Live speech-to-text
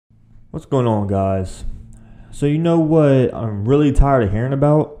What's going on, guys? So you know what I'm really tired of hearing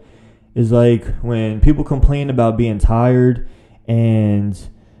about is like when people complain about being tired and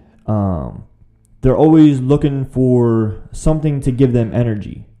they're always looking for something to give them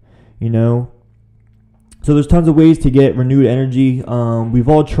energy, you know? So there's tons of ways to get renewed energy. We've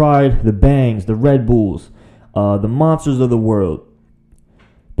all tried the Bangs, the Red Bulls, the Monsters of the world.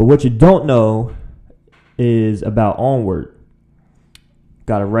 But what you don't know is about Onward.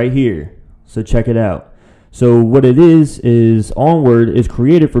 Got it right here. So check it out. So what it is Onward is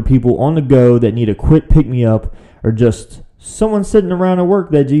created for people on the go that need a quick pick-me-up or just someone sitting around at work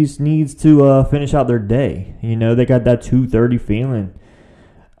that just needs to finish out their day. You know, they got that 2:30 feeling.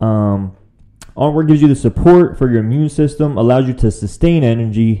 Onward gives you the support for your immune system, allows you to sustain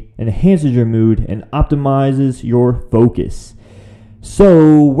energy, enhances your mood, and optimizes your focus.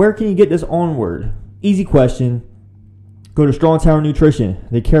 So where can you get this Onward? Easy question. Go to Strong Tower Nutrition.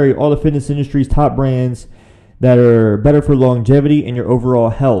 They carry all the fitness industry's top brands that are better for longevity and your overall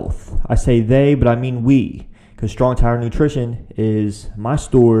health. I say they, but I mean we, because Strong Tower Nutrition is my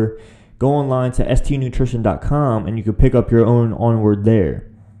store. Go online to stnutrition.com and you can pick up your own Onward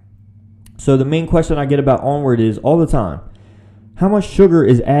there. So the main question I get about Onward is all the time: how much sugar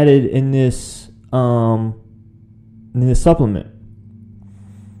is added in this supplement?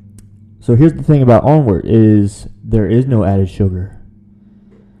 So here's the thing about Onward is there is no added sugar.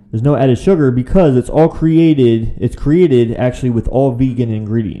 There's no added sugar because it's created actually with all vegan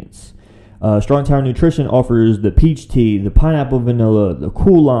ingredients. Strong Tower Nutrition offers the peach tea, the pineapple vanilla, the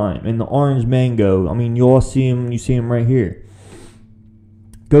cool lime, and the orange mango. I mean, you see them right here.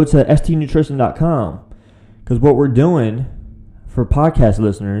 Go to stnutrition.com because what we're doing for podcast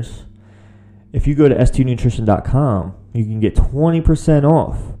listeners, if you go to stnutrition.com, you can get 20%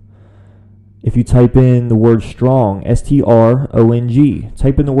 off. If you type in the word strong, STRONG,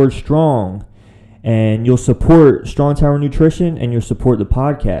 type in the word strong, and you'll support Strong Tower Nutrition and you'll support the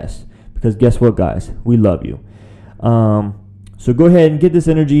podcast. Because guess what, guys? We love you. So go ahead and get this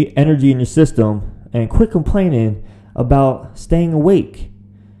energy in your system and quit complaining about staying awake.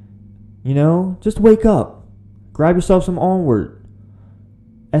 You know, just wake up. Grab yourself some Onward.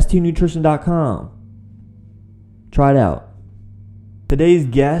 stnutrition.com. Try it out. Today's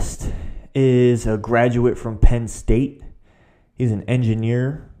guest is a graduate from Penn State. He's an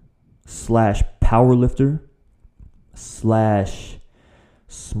engineer / powerlifter /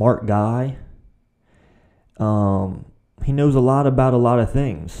 smart guy. He knows a lot about a lot of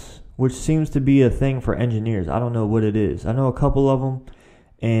things, which seems to be a thing for engineers. I don't know what it is. I know a couple of them,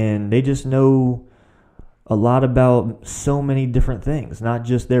 and they just know a lot about so many different things, not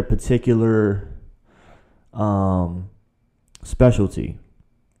just their particular specialty.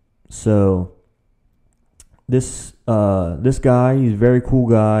 So this guy, he's a very cool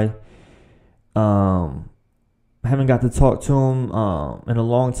guy. Haven't got to talk to him in a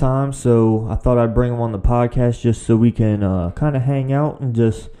long time, so I thought I'd bring him on the podcast just so we can kind of hang out and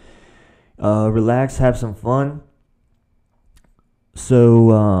just relax, have some fun.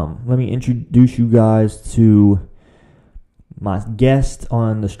 So let me introduce you guys to my guest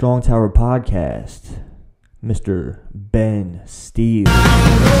on the Strong Tower podcast, Mr. Ben Steele.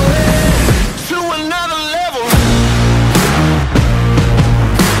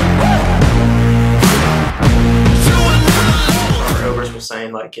 Was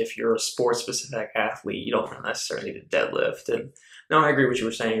saying, like, if you're a sports specific athlete, you don't necessarily need to deadlift. And no, I agree with what you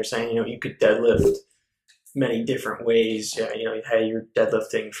were saying. You're saying, you could deadlift many different ways. Yeah, hey, you're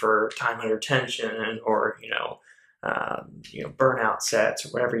deadlifting for time under tension, or burnout sets, or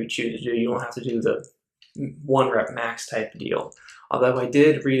whatever you choose to do. You don't have to do the 1 rep max type deal. Although I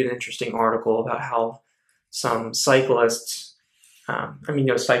did read an interesting article about how some cyclists,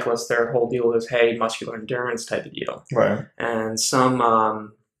 cyclists, their whole deal is, hey, muscular endurance type of deal. Right. And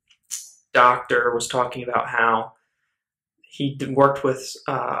some doctor was talking about how he worked with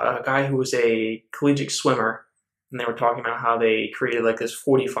a guy who was a collegiate swimmer, and they were talking about how they created like this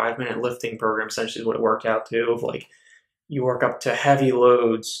 45-minute lifting program, essentially is what it worked out to, of like you work up to heavy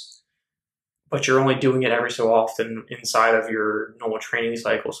loads, but you're only doing it every so often inside of your normal training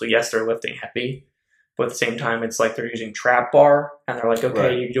cycle. So yes, they're lifting heavy, but at the same time, it's like they're using trap bar, and they're like,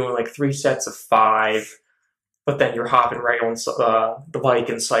 okay, You're doing like 3 sets of 5, but then you're hopping right on the bike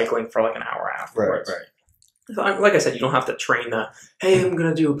and cycling for like an hour afterwards. Right. So, like I said, you don't have to train hey, I'm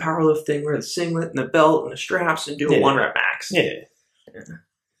going to do powerlifting, wear the singlet and the belt and the straps and do a 1 rep max. Yeah,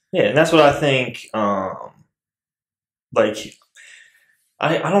 and that's what I think. I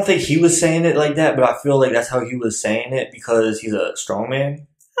don't think he was saying it like that, but I feel like that's how he was saying it because he's a strongman.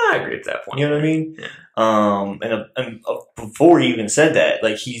 I agree with that point. You know what I mean? Yeah. And before he even said that,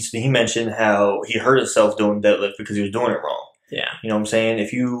 like he mentioned how he hurt himself doing deadlift because he was doing it wrong. Yeah. You know what I'm saying?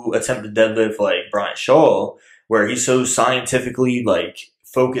 If you attempt to deadlift like Brian Shaw, where he's so scientifically like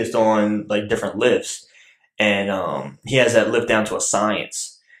focused on like different lifts, and he has that lift down to a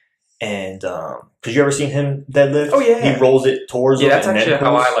science. And because you ever seen him deadlift? Oh yeah. He rolls it towards him. Yeah, that's and actually then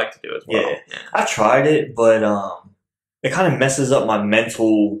how pulls. I like to do it as well. Yeah. I tried it, but it kind of messes up my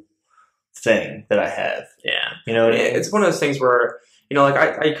mental thing that I have. Yeah. You know what I mean? It's one of those things where, you know,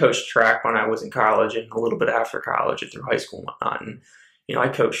 like I coached track when I was in college and a little bit after college and through high school and whatnot. And, you know, I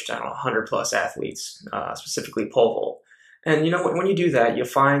coached, I don't know, 100 plus athletes, specifically pole vault. And, you know, when you do that, you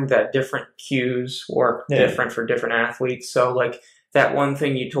find that different cues work different for different athletes. So, like, that one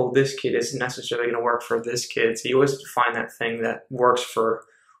thing you told this kid isn't necessarily going to work for this kid. So you always have to find that thing that works for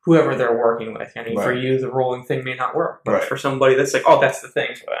whoever they're working with. I mean, for you, the rolling thing may not work. But for somebody that's like, oh, that's the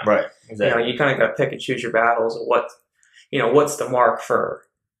thing for them. Right, exactly. You know, you kind of got to pick and choose your battles of what, you know, what's the mark for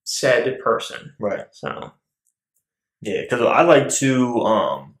said person. Right. So. Yeah, because I like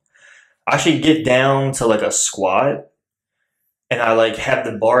to actually get down to like a squat and I like have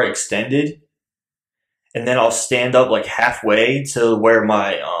the bar extended and then I'll stand up like halfway to where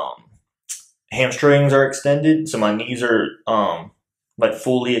my hamstrings are extended. So my knees are like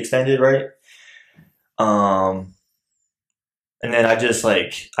fully extended, right? And then I just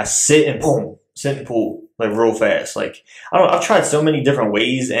like, I sit and pull like real fast. Like, I don't know, I've tried so many different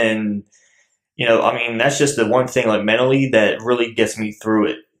ways and, you know, I mean, that's just the one thing like mentally that really gets me through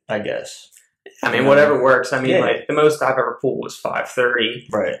it, I guess. I mean, whatever works. I mean, like the most I've ever pulled was 530.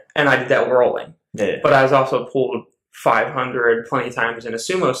 Right. And I did that rolling. Yeah. But I was also pulled 500 plenty of times in a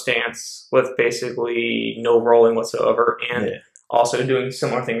sumo stance with basically no rolling whatsoever. And also doing a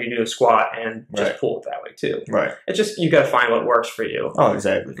similar thing where you do a squat and just pull it that way too. Right. It's just, you got to find what works for you. Oh,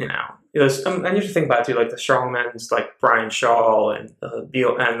 exactly. You know, and you should think about it too, like the strongmen's like Brian Shaw and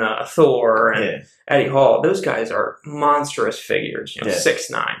Thor and Eddie Hall. Those guys are monstrous figures. You know,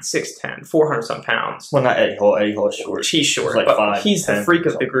 6'9", 6'10", 400 some pounds. Well, not Eddie Hall. Eddie Hall's short. He's short, like but he's the freak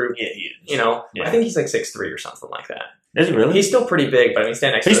of the group. Yeah, he is. You know, I think he's like 6'3" or something like that. Is he really? He's still pretty big, but I mean,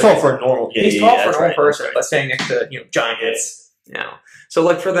 standing next to he's tall for a normal. Yeah, he's tall for a normal person, but standing next to giants. You know, so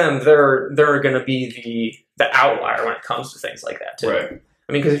like for them, they're going to be the outlier when it comes to things like that too. Right.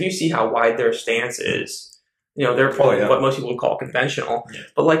 I mean, because if you see how wide their stance is, you know, they're probably what most people would call conventional. Yeah.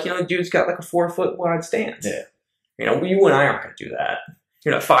 But like, you know, the dude's got like a 4 foot wide stance. Yeah. You know, you and I aren't going to do that.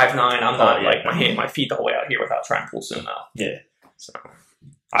 You're not 5'9". I'm not like my feet the whole way out here without trying to pull sumo. Yeah. So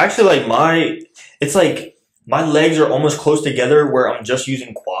I actually like it's like my legs are almost close together where I'm just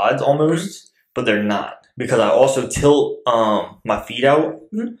using quads almost, but they're not because I also tilt my feet out.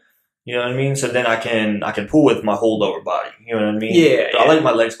 Mm-hmm. You know what I mean? So then I can pull with my whole lower body. You know what I mean? Yeah. I like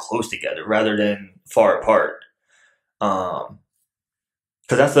my legs close together rather than far apart. Because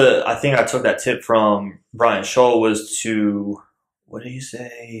I think I took that tip from Brian Shaw was to, what did he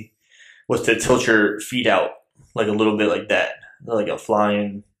say? Was to tilt your feet out like a little bit like that, like a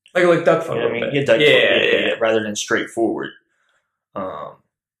flying, like duck foot. You know what I mean? Yeah, duck foot. Yeah, rather than straight forward.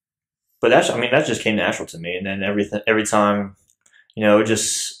 But that just came natural to me, and then every time. You know,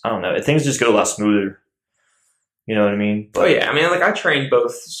 I don't know. Things just go a lot smoother. You know what I mean? But, I mean, like I trained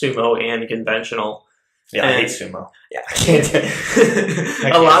both sumo and conventional. Yeah, I hate sumo. Yeah, I can't do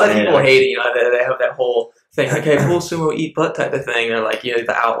it. A lot of people hate it. You know, they have that whole thing, like, hey, pull sumo, eat butt type of thing. They're like, you know,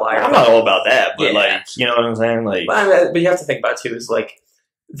 the outlier. I'm not all about that, but like, you know what I'm saying? Like, but you have to think about it too, is like,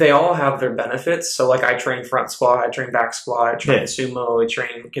 they all have their benefits. So, like, I train front squat, I train back squat, I train sumo, I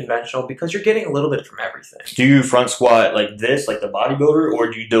train conventional, because you're getting a little bit from everything. Do you front squat like this, like the bodybuilder, or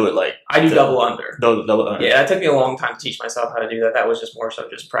do you do it like... I do double under. Double under. Yeah, it took me a long time to teach myself how to do that. That was just more so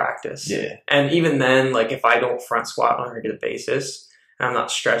just practice. Yeah. And even then, like, if I don't front squat on a regular basis, and I'm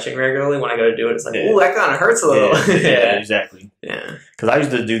not stretching regularly, when I go to do it, it's like, ooh, that kind of hurts a little. Yeah, exactly. Yeah. Because I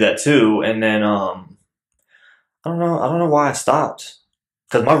used to do that too, and then, I don't know why I stopped.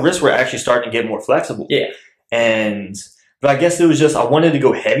 Because my wrists were actually starting to get more flexible. Yeah. But I guess it was just, I wanted to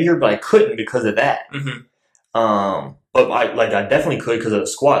go heavier, but I couldn't because of that. Mm-hmm. But I definitely could because of the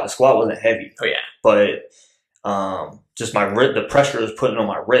squat. The squat wasn't heavy. Oh, yeah. But just the pressure it was putting on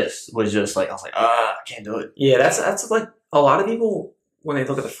my wrist was just like, I was like, I can't do it. Yeah, that's like, a lot of people, when they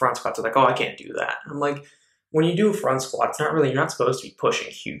look at the front squats, they're like, oh, I can't do that. I'm like, when you do a front squat, you're not supposed to be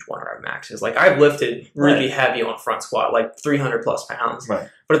pushing huge 1 rep maxes. Like, I've lifted really heavy on front squat, like 300 plus pounds. Right.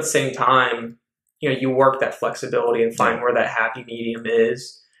 But at the same time, you know, you work that flexibility and find where that happy medium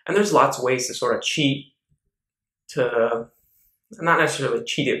is. And there's lots of ways to sort of cheat to, not necessarily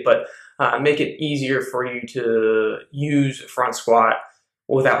cheat it, but make it easier for you to use front squat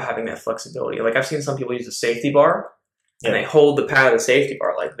without having that flexibility. Like I've seen some people use a safety bar and they hold the pad of the safety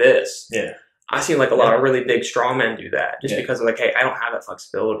bar like this. Yeah. I've seen like a lot of really big strongmen do that just because of like, hey, I don't have that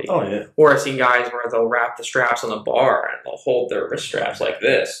flexibility. Oh, yeah. Or I've seen guys where they'll wrap the straps on the bar and they'll hold their wrist straps like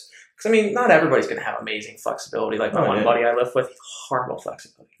this. Because, I mean, not everybody's going to have amazing flexibility. Like my one buddy I lift with, horrible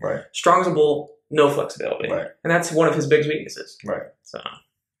flexibility. Right. Strong as a bull, no flexibility. Right. And that's one of his biggest weaknesses. Right. So.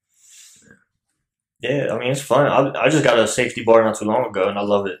 Yeah, I mean, it's fun. I just got a safety bar not too long ago, and I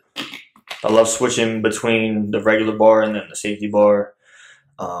love it. I love switching between the regular bar and then the safety bar.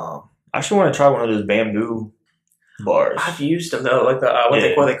 I actually want to try one of those bamboo bars. I've used them though, like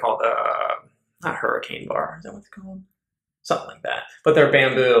the what they call not hurricane bar. Is that what they're called? Something like that. But they're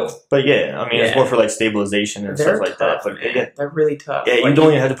bamboo. But yeah, I mean, it's more for like stabilization and stuff like that. But they're really tough. Yeah, like you don't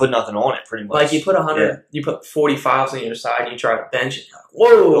even have to put nothing on it, pretty much. Like you put 100, you put 45s on your side, and you try to bench it.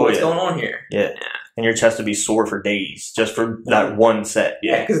 Whoa, what's going on here? Yeah. And your chest would be sore for days just for that one set.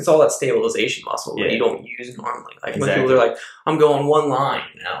 Yeah, because it's all that stabilization muscle that you don't use normally. Like when people are like, I'm going one line,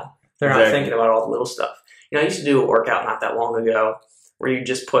 they're not thinking about all the little stuff. I used to do a workout not that long ago where you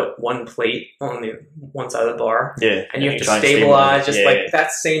just put one plate on the one side of the bar. Yeah. And you have to stabilize, just like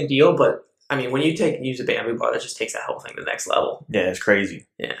that's the same deal. But I mean, when you use a bamboo bar, that just takes that whole thing to the next level. Yeah, it's crazy.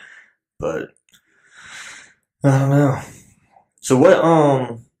 Yeah. But I don't know. So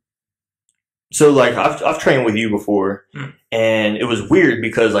what, so like I've trained with you before and it was weird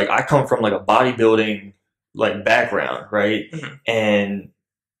because like I come from like a bodybuilding like background, right? And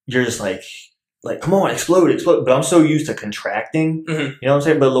you're just like, come on, explode. But I'm so used to contracting, you know what I'm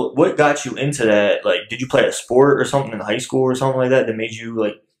saying? But look, what got you into that? Like, did you play a sport or something in high school or something like that that made you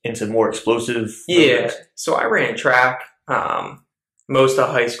like into more explosive? Yeah. So I ran track most of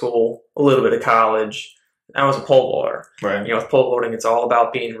high school, a little bit of college. I was a pole vaulter. Right. With pole vaulting, it's all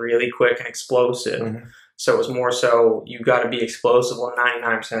about being really quick and explosive. So it was more so you got to be explosive on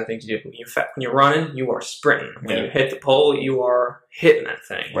 99% of things you do. When you're running, you are sprinting. When you hit the pole, you are hitting that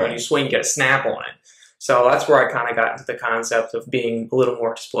thing. Right. When you swing, you get a snap on it. So that's where I kind of got into the concept of being a little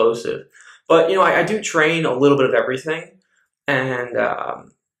more explosive. But, I do train a little bit of everything. And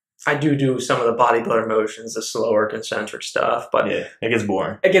I do some of the bodybuilder motions, the slower concentric stuff. But it gets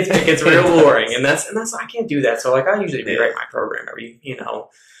boring. It gets real boring. And that's I can't do that. So like I usually rewrite my program every,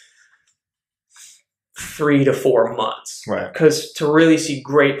 3 to 4 months. Right. Because to really see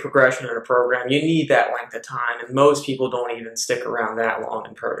great progression in a program, you need that length of time. And most people don't even stick around that long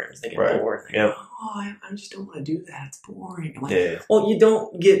in programs. They get bored. They go, I just don't want to do that. It's boring. I'm like, well, you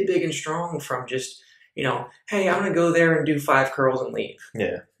don't get big and strong from just, hey, I'm going to go there and do 5 curls and leave.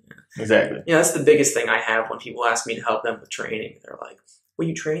 Yeah. Exactly. That's the biggest thing I have when people ask me to help them with training. They're like, "Well,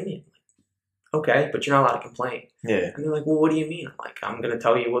 you train me." I'm like, okay, but you're not allowed to complain. Yeah. And they're like, "Well, what do you mean?" I'm like, "I'm going to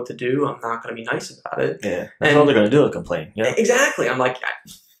tell you what to do. I'm not going to be nice about it." Yeah. That's all they're going to do is complain. Yeah. Exactly. I'm like,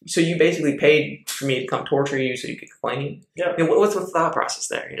 so you basically paid for me to come torture you so you could complain? Yeah. What's the thought process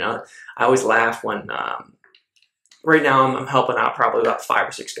there? I always laugh when right now I'm helping out probably about 5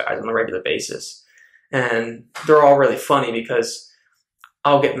 or 6 guys on a regular basis, and they're all really funny because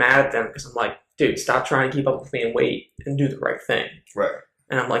I'll get mad at them because I'm like, dude, stop trying to keep up with me in weight and do the right thing. Right.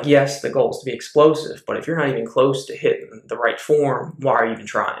 And I'm like, yes, the goal is to be explosive, but if you're not even close to hitting the right form, why are you even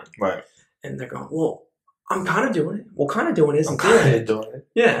trying? Right. And they're going, well, I'm kind of doing it. Well, kind of doing isn't good. I'm kind of doing it.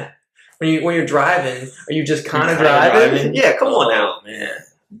 Yeah. When you're driving, are you just kind of driving? Yeah, come on now. Man.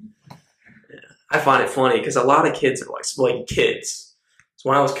 Yeah. I find it funny because a lot of kids are like kids. So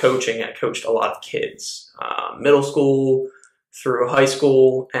when I was coaching, I coached a lot of kids, middle school, through high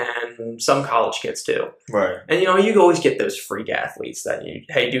school, and some college kids too. Right. And you always get those freak athletes that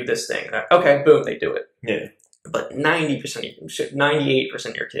hey, do this thing. And okay, boom, they do it. Yeah. But 98%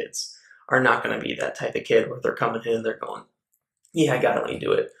 of your kids are not going to be that type of kid where they're coming in and they're going, yeah, I got to let me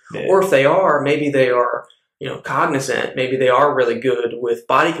do it. Yeah. Or if they are, maybe they are, cognizant. Maybe they are really good with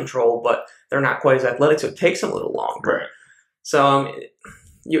body control, but they're not quite as athletic, so it takes them a little longer. Right. So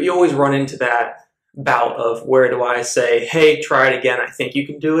you always run into that bout of where do I say, hey, try it again, I think you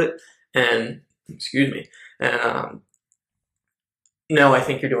can do it, and no, I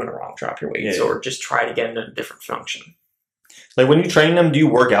think you're doing it wrong, drop your weights, or just try it again in a different function. Like when you train them, do you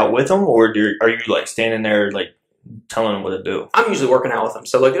work out with them, or are you like standing there like telling them what to do? I'm usually working out with them.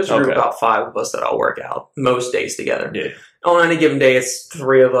 So like there's a group of about 5 of us that I'll work out most days together. Yeah. On any given day it's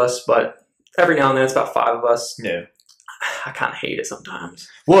 3 of us, but every now and then it's about 5 of us. Yeah. I kind of hate it sometimes.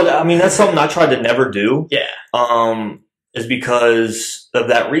 Well, I mean, that's something I tried to never do. Yeah. Is because of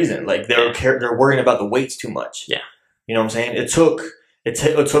that reason. Like they're worrying about the weights too much. Yeah. You know what I'm saying? It took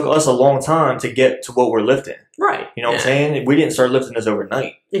us a long time to get to what we're lifting. Right. You know what I'm saying? We didn't start lifting this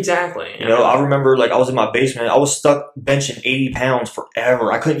overnight. Exactly. You know, I remember like I was in my basement. I was stuck benching 80 pounds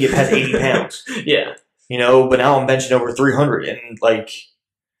forever. I couldn't get past 80 pounds. Yeah. You know, but now I'm benching over 300 and like,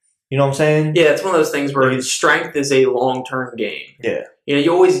 you know what I'm saying? Yeah, it's one of those things where strength is a long-term game. Yeah. You know,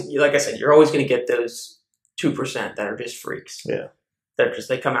 you always, like I said, you're always going to get those 2% that are just freaks. Yeah.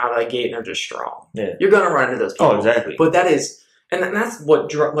 They come out of that gate and they're just strong. Yeah. You're going to run into those people. Oh, exactly. But that is, and that's what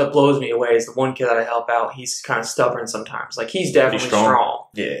blows me away is the one kid that I help out, he's kind of stubborn sometimes. Like, he's definitely strong.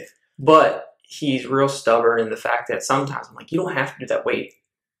 Yeah. But he's real stubborn in the fact that sometimes I'm like, you don't have to do that weight.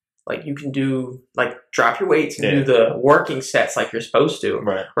 Like, you can do, like, drop your weights and do the working sets like you're supposed to.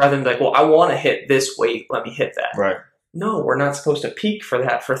 Right. Rather than like, well, I want to hit this weight, let me hit that. Right. No, we're not supposed to peak for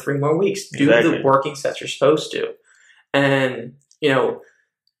that for 3 more weeks. Do the working sets you're supposed to. And, you know,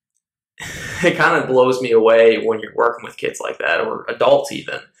 it kind of blows me away when you're working with kids like that, or adults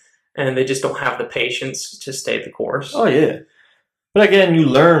even, and they just don't have the patience to stay the course. Oh, yeah. But again, you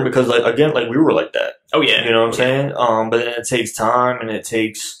learn because, like, again, like we were like that. Oh, yeah. You know what I'm saying? But then it takes time and it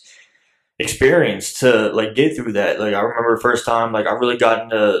takes experience to like get through that. Like, I remember the first time like I really got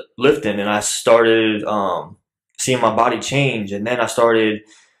into lifting and I started seeing my body change, and then I started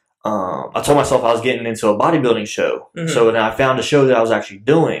I told myself I was getting into a bodybuilding show. So then I found a show that I was actually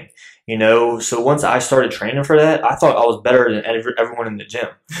doing, you know. So once I started training for that, I thought I was better than everyone in the gym.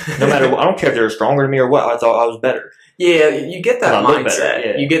 No matter what, I don't care if they were stronger than me or what, I thought I was better. Yeah, you get that mindset. Better,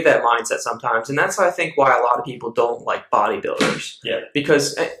 yeah. You get that mindset sometimes. And that's, I think, why a lot of people don't like bodybuilders. Yeah.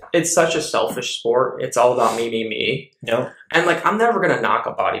 Because it's such a selfish sport. It's all about me, me, me. No. And, like, I'm never going to knock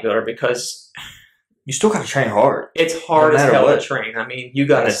a bodybuilder because you still got to train hard. It's hard as hell to train. I mean, you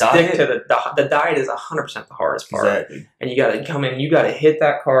got to stick to the diet is 100% the hardest part. Exactly. And you got to come in, you got to hit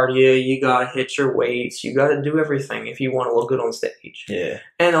that cardio, you got to hit your weights, you got to do everything if you want to look good on stage. Yeah.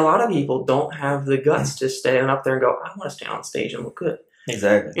 And a lot of people don't have the guts to stand up there and go, I want to stand on stage and look good.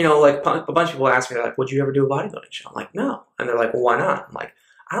 Exactly. You know, like a bunch of people ask me, they're like, would you ever do a bodybuilding show? I'm like, no. And they're like, well, why not? I'm like,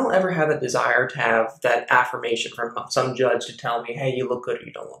 I don't ever have a desire to have that affirmation from some judge to tell me, hey, you look good or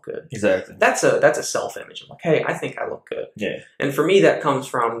you don't look good. Exactly. That's a self-image. I'm like, hey, I think I look good. Yeah. And for me, that comes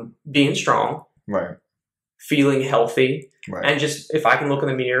from being strong, right, feeling healthy, right, and just if I can look in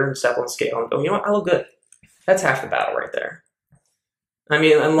the mirror and step on the scale and go, you know what, I look good. That's half the battle right there. I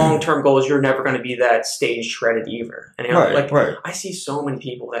mean, and long-term goals, you're never going to be that stage shredded either. And you know, I see so many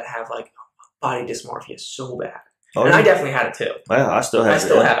people that have like body dysmorphia so bad. Oh, and I definitely had it too. Yeah, I still have it. I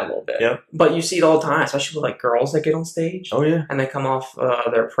still have it a little bit. Yeah. But you see it all the time, especially with like girls that get on stage. Oh, yeah. And they come off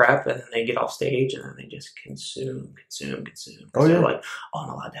their prep and then they get off stage and then they just consume. Oh, yeah. They're like, oh, I'm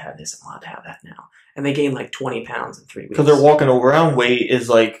allowed to have this, I'm allowed to have that now. And they gain like 20 pounds in 3 weeks. Because their walking around weight is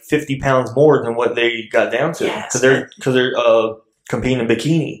like 50 pounds more than what they got down to. Yes. Because they're competing in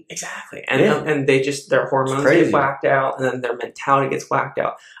bikini. Exactly. And they just, their hormones get whacked out and then their mentality gets whacked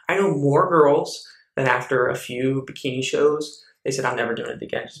out. I know more girls that after a few bikini shows, they said, I'm never doing it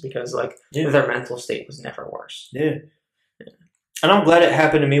again, just because like their mental state was never worse. Yeah. And I'm glad it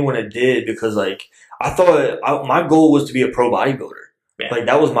happened to me when it did, because like I thought my goal was to be a pro bodybuilder. Yeah. Like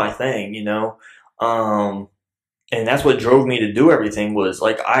that was my thing, you know? And that's what drove me to do everything was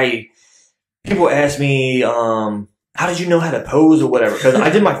like people ask me, how did you know how to pose or whatever? Because I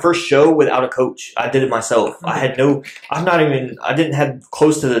did my first show without a coach. I did it myself. I didn't have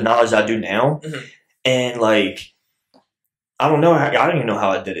close to the knowledge I do now. Mm-hmm. And like, I don't even know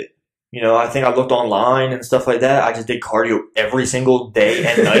how I did it. You know, I think I looked online and stuff like that. I just did cardio every single day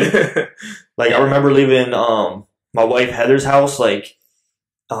and night. Like I remember leaving my wife Heather's house like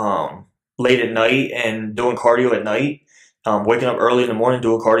late at night and doing cardio at night. Waking up early in the morning,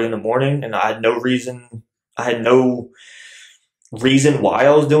 doing cardio in the morning, and I had no reason why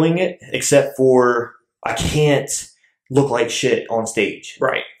I was doing it except for I can't look like shit on stage.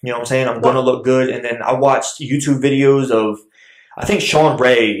 Right. You know what I'm saying? I'm going to look good. And then I watched YouTube videos of, I think Sean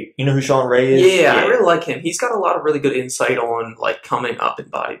Ray. You know who Sean Ray is? Yeah, I really like him. He's got a lot of really good insight on like coming up in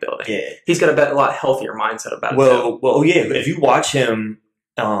bodybuilding. Yeah. He's got a lot healthier mindset about it. Well, yeah. If you watch him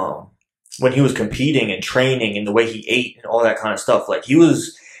when he was competing and training and the way he ate and all that kind of stuff, like he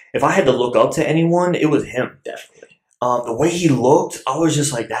was, if I had to look up to anyone, it was him. Definitely. The way he looked, I was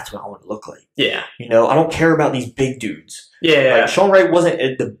just like, that's what I want to look like. Yeah. You know, I don't care about these big dudes. Yeah. Like, Sean Ray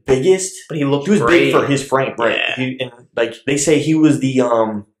wasn't the biggest, but he was big for his frame, right? Yeah. And like they say he was the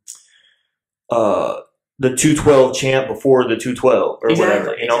 212 champ before the 212 or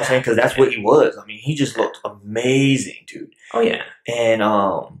whatever. You know what I'm saying? Because that's what he was. I mean, he just looked amazing, dude. Oh yeah. And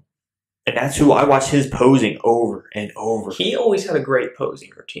that's who I watched his posing over and over. He always had a great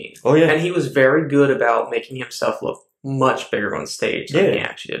posing routine. Oh yeah. And he was very good about making himself look much bigger on stage than he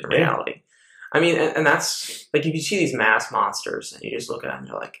actually did in reality. I mean, and that's like you can see these mass monsters, and you just look at them, and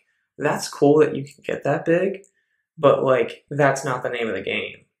you're like, that's cool that you can get that big, but like that's not the name of the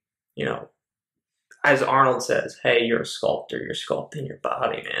game. You know, as Arnold says, hey, you're a sculptor. You're sculpting your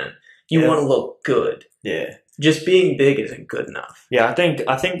body, man. You want to look good. Yeah. Just being big isn't good enough. Yeah, I think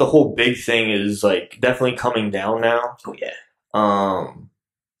the whole big thing is like definitely coming down now. Oh yeah.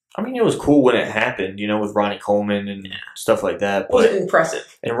 I mean, it was cool when it happened, you know, with Ronnie Coleman and stuff like that. But it was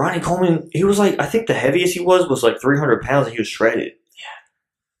impressive. And Ronnie Coleman, he was like, I think the heaviest he was like 300 pounds, and he was shredded.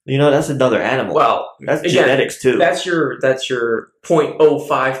 Yeah. You know, that's another animal. Well, that's genetics too. That's your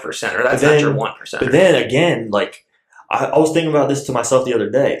 0.05%, or that's not your 1%. But then again, like I was thinking about this to myself the other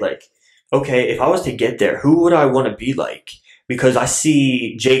day, like, okay, if I was to get there, who would I want to be like? Because I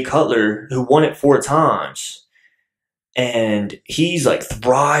see Jay Cutler, who won it 4 times, and he's like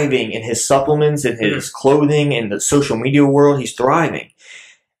thriving in his supplements and his clothing and the social media world. He's thriving,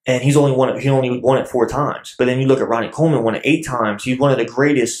 and he only won it 4 times. But then you look at Ronnie Coleman, won it 8 times. He's one of the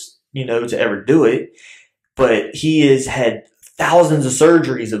greatest, you know, to ever do it. But he has had thousands of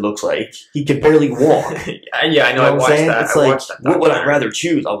surgeries. It looks like he can barely walk. Yeah, I know. I watched that. It's like, what would I rather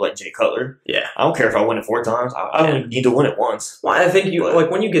choose? I was like Jay Cutler. Yeah, I don't care if I win it 4 times. I don't need to win it once. Well, I think like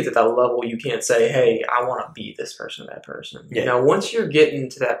when you get to that level, you can't say, "Hey, I want to beat this person or that person." Yeah. You know, once you're getting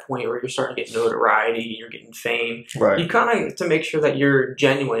to that point where you're starting to get notoriety, you're getting fame. Right. You kind of have to make sure that you're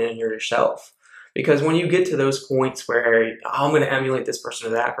genuine and you're yourself. Because when you get to those points where I'm going to emulate this person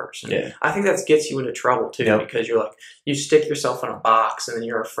or that person, I think that gets you into trouble too. Yep. Because you're like, you stick yourself in a box and then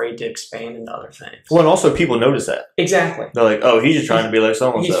you're afraid to expand into other things. Well, and also people notice that. Exactly. They're like, oh, he's just trying to be like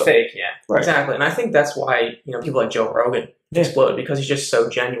someone. He's fake, yeah. Right. Exactly. And I think that's why, you know, people like Joe Rogan explode, because he's just so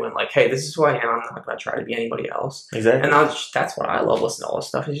genuine. Like, hey, this is who I am. I'm not going to try to be anybody else. Exactly. And that's what I love listening to all this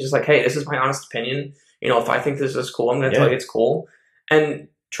stuff. He's just like, hey, this is my honest opinion. You know, if I think this is cool, I'm going to tell you it's cool. And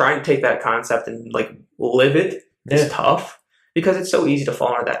trying to take that concept and like live it is tough, because it's so easy to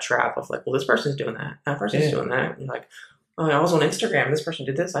fall into that trap of like, well, this person's doing that, that person's doing that. And you're like, oh, I was on Instagram, this person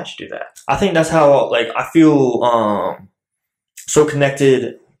did this, I should do that. I think that's how like I feel so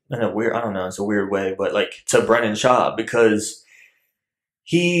connected in a weird, I don't know, it's a weird way, but like to Brendan Schaub, because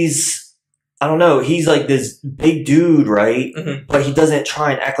he's, I don't know, he's like this big dude, right? Mm-hmm. But he doesn't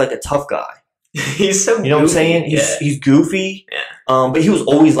try and act like a tough guy. He's so goofy. You know what I'm saying? He's goofy. Yeah. But he was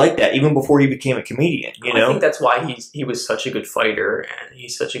always like that, even before he became a comedian. You know? I think that's why he was such a good fighter, and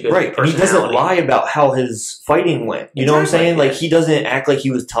he's such a good personality. And he doesn't lie about how his fighting went. You know what I'm saying? Like, he doesn't act like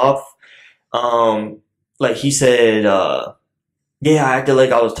he was tough. Like he said, I acted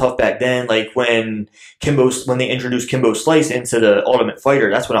like I was tough back then. Like when they introduced Kimbo Slice into the Ultimate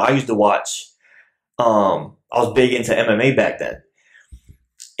Fighter, that's when I used to watch. I was big into MMA back then,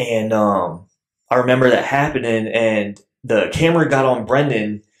 and I remember that happening, and the camera got on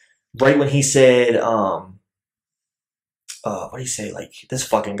Brendan right when he said, what do you say? Like, this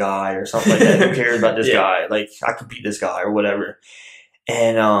fucking guy or something like that. Who cares about this guy? Like, I could beat this guy or whatever.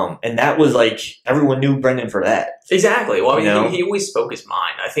 And that was like, everyone knew Brendan for that. Exactly. Well, I mean, he always spoke his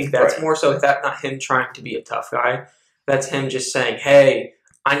mind. I think that's more so that not him trying to be a tough guy. That's him just saying, hey,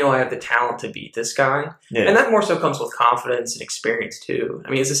 I know I have the talent to beat this guy. Yeah. And that more so comes with confidence and experience too. I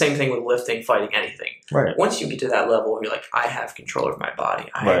mean, it's the same thing with lifting, fighting, anything. Right. Once you get to that level, you're like, I have control over my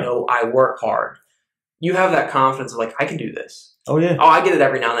body. I know I work hard. You have that confidence of like, I can do this. Oh, yeah. Oh, I get it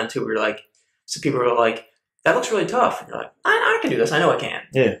every now and then too, where you're like, so people are like, that looks really tough. And you're like, I can do this. I know I can.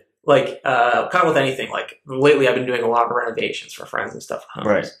 Yeah. Like, kind of with anything. Like, lately I've been doing a lot of renovations for friends and stuff at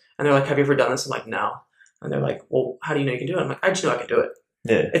home. Right. And they're like, have you ever done this? I'm like, no. And they're like, well, how do you know you can do it? I'm like, I just know I can do it.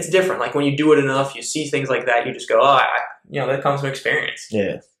 Yeah. It's different. Like when you do it enough, you see things like that, you just go, that comes from experience.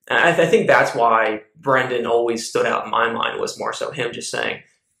 Yeah. And I think that's why Brendan always stood out in my mind, was more so him just saying,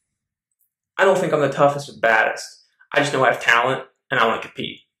 I don't think I'm the toughest or baddest. I just know I have talent and I want to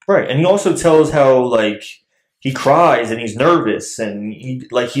compete. Right. And he also tells how like he cries and he's nervous and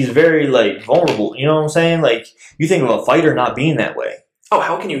he's very like vulnerable. You know what I'm saying? Like you think of a fighter not being that way. Oh,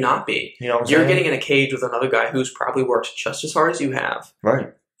 how can you not be? You know what I'm saying? You're getting in a cage with another guy who's probably worked just as hard as you have.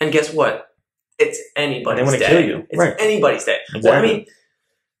 Right. And guess what? It's anybody's day. They want to kill you. It's anybody's day. Exactly. Well, I mean,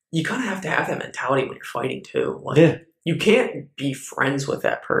 you kind of have to have that mentality when you're fighting too. Like, you can't be friends with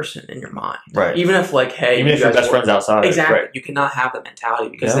that person in your mind. Right. Even if like, hey. Even if you're best friends outside. Exactly. Right. You cannot have that mentality,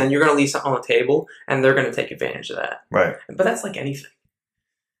 because then you're going to leave something on the table and they're going to take advantage of that. Right. But that's like anything.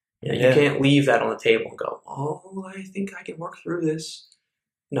 You can't leave that on the table and go, oh, I think I can work through this.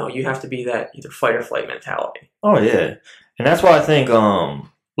 No, you have to be that either fight or flight mentality. Oh, yeah. And that's why I think,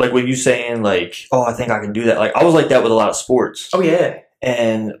 like what you saying, like, oh, I think I can do that. Like, I was like that with a lot of sports. Oh, yeah.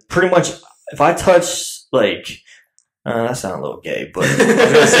 And pretty much, if I touch, like, That sounds a little gay, but I was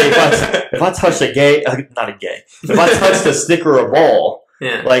gonna say if I touched if I touched a stick or a ball,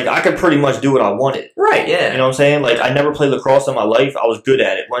 like I could pretty much do what I wanted. Right, yeah. You know what I'm saying? Like I never played lacrosse in my life. I was good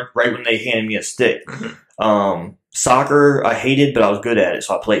at it right when they handed me a stick. Soccer I hated, but I was good at it,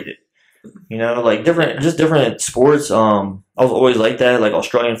 so I played it. You know, like different sports. I was always like that. Like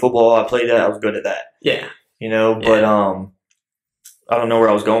Australian football, I played that. I was good at that. Yeah. You know, but I don't know where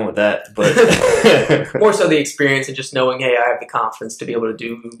I was going with that, but more so the experience and just knowing, hey, I have the confidence to be able to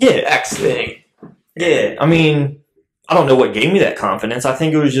do X thing. Yeah, I mean, I don't know what gave me that confidence. I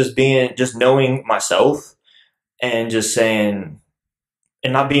think it was just knowing myself and just saying,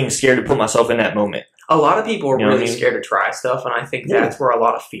 and not being scared to put myself in that moment. A lot of people are really scared to try stuff, and I think that's where a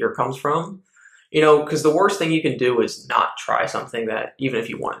lot of fear comes from. You know, because the worst thing you can do is not try something that, even if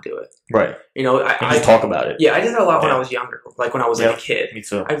you want to do it. Right. You know, I just talk about it. Yeah, I did that a lot when I was younger. Like when I was like a kid. Me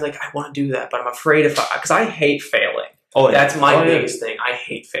too. I was like, I want to do that, but I'm afraid because I hate failing. Oh, yeah. That's my biggest thing. I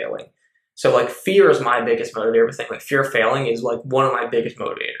hate failing. So like fear is my biggest motivator. Everything like fear of failing is like one of my biggest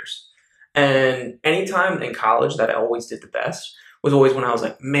motivators. And anytime in college that I always did the best was always when I was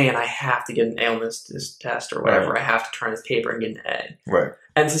like, man, I have to get an A on this test or whatever. Right. I have to turn this paper and get an A. Right.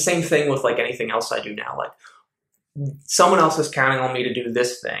 And it's the same thing with like anything else I do now. Like someone else is counting on me to do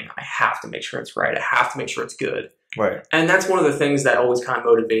this thing. I have to make sure it's right. I have to make sure it's good. Right. And that's one of the things that always kind of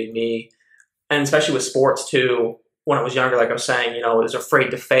motivated me. And especially with sports too, when I was younger, like I was saying, you know, I was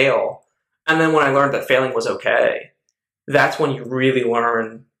afraid to fail. And then when I learned that failing was okay, that's when you really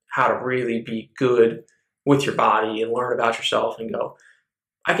learn how to really be good with your body and learn about yourself and go,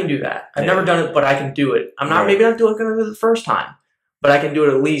 I can do that. I've never done it, but I can do it. I'm not, maybe not going to do it the first time, but I can do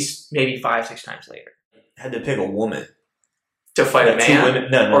it at least maybe 5-6 times later. I had to pick a woman. To fight a man? 2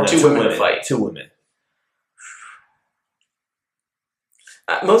 women. No, or two women to fight? 2 women.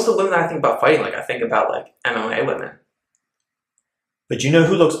 Most of the women that I think about fighting, like I think about like MMA women. But you know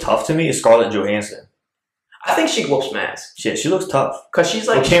who looks tough to me is Scarlett Johansson. I think she whoops some ass. Yeah, she looks tough. Because she's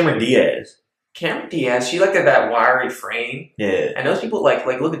like... Or Cameron Diaz. Cameron Diaz, she like that wiry frame. Yeah. And those people like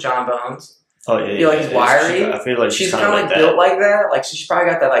look at John Bones. Oh yeah. You know, like he's wiry. I feel like she's kind of like built like that. Like she's probably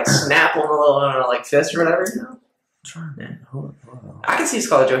got that like snap on a little like fist or whatever. You know? I'm trying, man. Hold on. I can see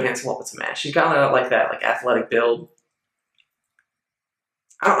Scarlett Johansson whooping some ass. She's got like that like athletic build.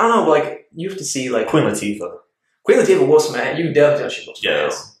 I don't know. Like you have to see like Queen Latifah. Queen Latifah whoops some ass. You can definitely tell she whoops some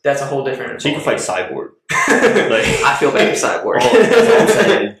ass. That's a whole different. She can fight Cyborg. Like, I feel bad for Cyborg. That's what I'm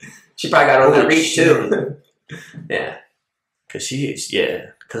saying. She probably got over that reach too. Yeah. Because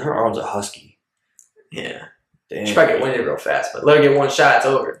because her arms are husky. Yeah. Damn. She probably get winded real fast, but let her get one shot, it's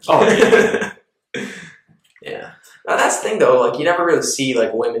over. Oh, yeah. Yeah. Now, that's the thing, though. Like, you never really see,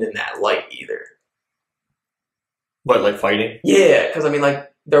 like, women in that light, either. What, like fighting? Yeah, because, I mean,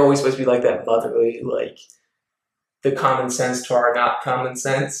 like, they're always supposed to be, like, that motherly, like, the common sense to our not common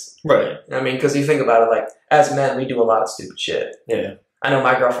sense. Right. I mean, because you think about it, like, as men, we do a lot of stupid shit. Yeah. I know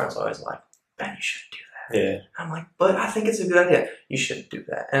my girlfriend's always like, Ben, you shouldn't do that. Yeah. I'm like, but I think it's a good idea. You shouldn't do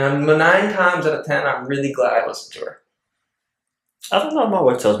that. And 9 times out of 10, I'm really glad I listened to her. I don't know if my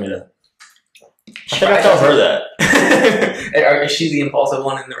wife tells me that. I think I tell her that. Is she the impulsive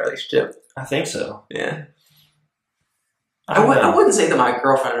one in the relationship? I think so. Yeah. I wouldn't say that my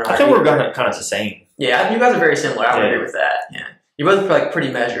girlfriend or I think we're kind of the same. Yeah, you guys are very similar. I would agree with that. Yeah. You're both like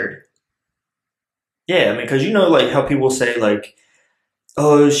pretty measured. Yeah, I mean, because you know, like how people say, like,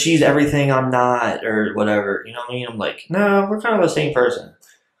 oh, she's everything I'm not, or whatever. You know what I mean? I'm like, no, we're kind of the same person.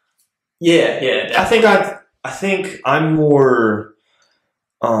 Yeah, yeah. Definitely. I think I'm more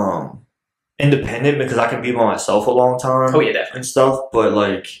independent because I can be by myself a long time. Oh yeah, definitely. And stuff, but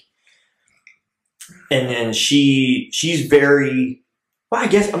like, and then she's very. Well, I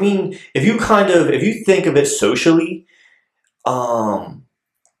guess I mean if you think of it socially,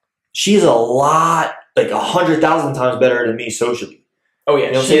 she's a lot, like 100,000 times better than me socially. Oh yeah,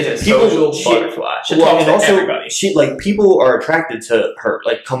 you know, she is a social butterfly. She talks to everybody. People are attracted to her,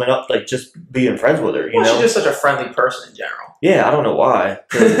 like coming up, like just being friends with her. You know, she's just such a friendly person in general. Yeah, I don't know why,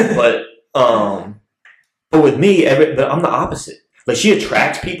 but with me, but I'm the opposite. Like she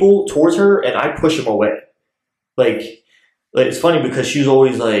attracts people towards her, and I push them away. Like it's funny because she's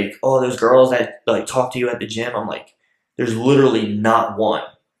always like, "Oh, there's girls that like talk to you at the gym." I'm like, "There's literally not one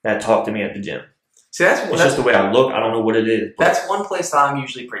that talked to me at the gym." See, that's just the way I look. I don't know what it is. That's one place that I'm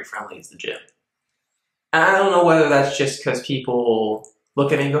usually pretty friendly is the gym. And I don't know whether that's just because people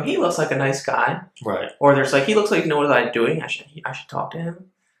look at me and go, "He looks like a nice guy," right? Or there's like, "He looks like he knows what I'm doing. I should talk to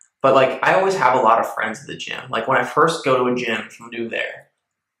him." But like, I always have a lot of friends at the gym. Like when I first go to a gym, if I'm new there,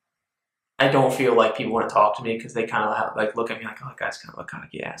 I don't feel like people want to talk to me because they kind of like look at me like, "Oh, that guy's kind of a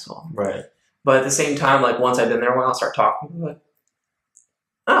cocky asshole." Right. But at the same time, like once I've been there, when I'll start talking, I'm like,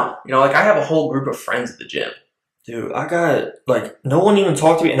 oh, like I have a whole group of friends at the gym. Dude, I got like no one even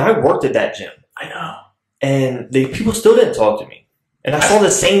talked to me, and I worked at that gym. I know. And people still didn't talk to me. And I saw the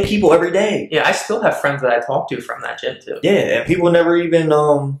same people every day. Yeah, I still have friends that I talk to from that gym too. Yeah, and people never even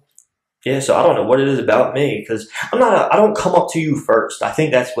so I don't know what it is about me, because I don't come up to you first. I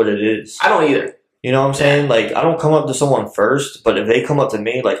think that's what it is. I don't either. You know what I'm saying? Like, I don't come up to someone first, but if they come up to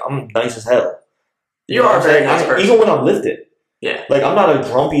me, like, I'm nice as hell. You are a very nice person. Even when I'm lifted. Yeah. Like, I'm not a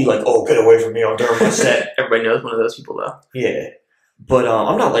grumpy, like, oh, get away from me, I'm during my set. Everybody knows one of those people, though. Yeah. But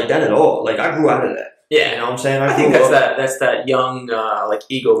I'm not like that at all. Like, I grew out of that. Yeah. You know what I'm saying? I think that's that young, like,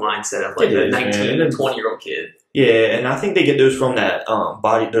 ego mindset of, like, the 19 to 20-year-old kid. Yeah, and I think they get those from that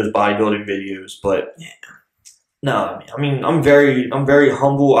those bodybuilding videos. But, yeah. No, I mean, I'm very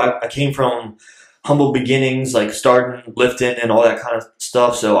humble. I came from humble beginnings, like starting lifting and all that kind of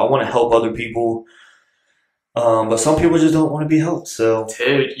stuff. So I want to help other people. But some people just don't want to be helped. So,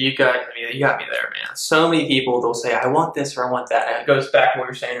 dude, you got me there, man. So many people, they'll say, I want this or I want that. And it goes back to what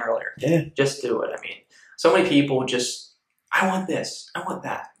you were saying earlier. Yeah. Just do it. I mean, so many people just, I want this, I want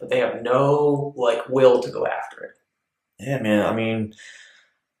that. But they have no, like, will to go after it. Yeah, man. I mean,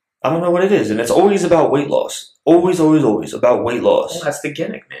 I don't know what it is. And it's always about weight loss. Always, always, always about weight loss. Well, that's the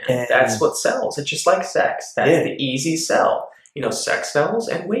gimmick, man. That's what sells. It's just like sex. That's the easy sell. Sex sells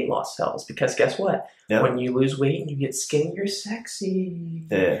and weight loss sells, because guess what? Yeah. When you lose weight and you get skinny, you're sexy.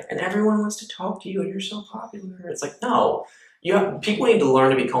 Yeah. And everyone wants to talk to you and you're so popular. It's like, no. People need to learn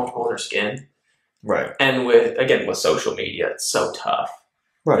to be comfortable in their skin. Right. And with social media, it's so tough.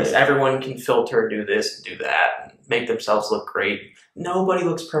 Right. Because everyone can filter and do this and do that and make themselves look great. Nobody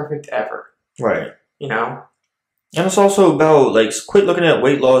looks perfect ever. Right. And it's also about, like, quit looking at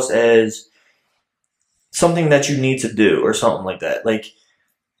weight loss as something that you need to do or something like that. Like,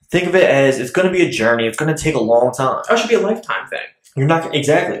 think of it as it's going to be a journey. It's going to take a long time. It should be a lifetime thing. You're not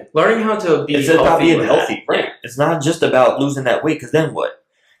exactly learning how to be. It's healthy about being healthy, right? Yeah. It's not just about losing that weight, because then what?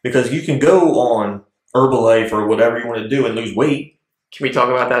 Because you can go on Herbalife or whatever you want to do and lose weight. Can we talk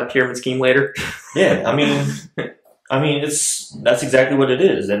about that pyramid scheme later? Yeah, I mean, that's exactly what it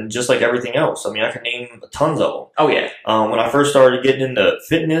is, and just like everything else. I mean, I can name tons of them. Oh yeah. When I first started getting into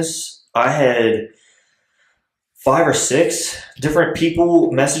fitness, I had 5 or 6 different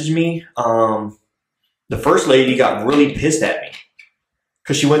people message me. The first lady got really pissed at me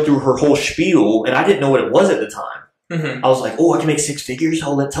because she went through her whole spiel, and I didn't know what it was at the time. Mm-hmm. I was like, "Oh, I can make 6 figures.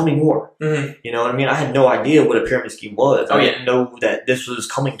 Tell me more." Mm-hmm. You know what I mean? I had no idea what a pyramid scheme was. I didn't know that this was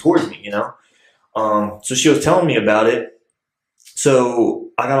coming towards me. So she was telling me about it.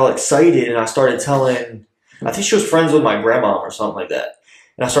 So I got all excited, and I started telling. I think she was friends with my grandma or something like that.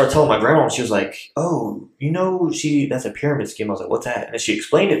 And I started telling my grandma, and she was like, "Oh, that's a pyramid scheme." I was like, "What's that?" And then she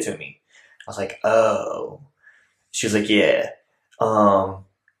explained it to me. I was like, "Oh." She was like, "Yeah."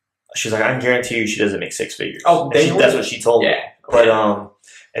 She was like, "I can guarantee you she doesn't make 6 figures." Oh, that's what she told me. Yeah. But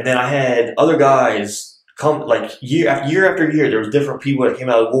and then I had other guys come, like, year after year. There was different people that came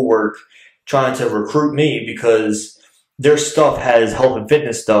out of woodwork trying to recruit me because their stuff has health and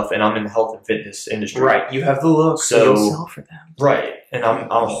fitness stuff, and I'm in the health and fitness industry. Right. You have the look, so you'll sell for them. Right. And I'm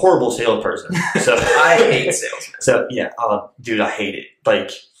a horrible salesperson. So I hate sales. So yeah, dude, I hate it.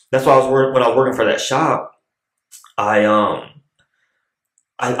 Like, that's why when I was working for that shop, I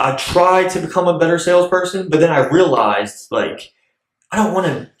tried to become a better salesperson, but then I realized, like, I don't want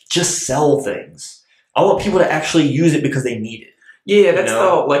to just sell things. I want people to actually use it because they need it. Yeah, that's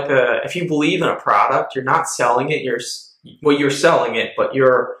if you believe in a product, you're not selling it. You're selling it, but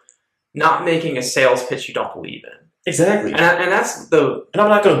you're not making a sales pitch you don't believe in. Exactly. And I'm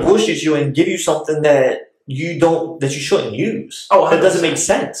not going to bullshit you and give you something that you shouldn't use. Oh, 100%. That doesn't make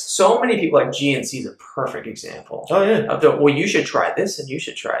sense. So many people, like GNC is a perfect example. Oh yeah. Well, you should try this and you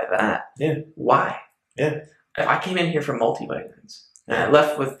should try that. Yeah. Why? Yeah. I came in here for multivitamins. And I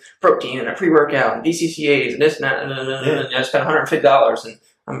left with protein and a pre-workout and BCCAs and this and that. And I spent $150, and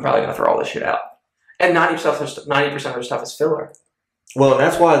I'm probably going to throw all this shit out. And 90% of their stuff is filler. Well,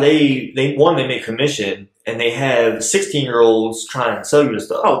 that's why they make commission, and they have 16-year-olds trying to sell you the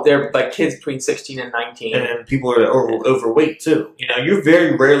stuff. Oh, they're like kids between 16 and 19. And then people are overweight too. You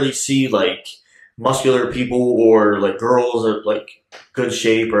very rarely see, like, muscular people or, like, girls or, like, good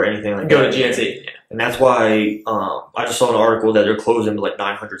shape or anything like that. Go to GNC. Yeah. And that's why I just saw an article that they're closing like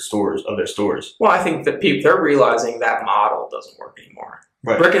 900 stores of their stores. Well, I think that they're realizing that model doesn't work anymore.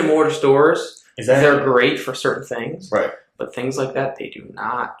 Right. Brick and mortar stores, exactly. They're great for certain things. Right. But things like that, they do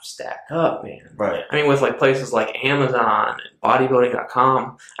not stack up, man. Right. I mean, with like places like Amazon and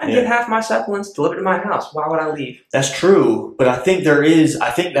bodybuilding.com, I get half my supplements delivered to my house. Why would I leave? That's true, but I think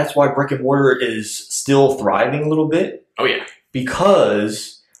that's why brick and mortar is still thriving a little bit. Oh yeah,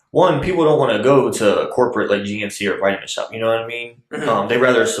 because one, people don't want to go to a corporate like GNC or Vitamin Shop. You know what I mean? Mm-hmm. They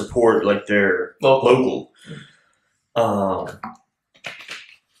rather support like their local.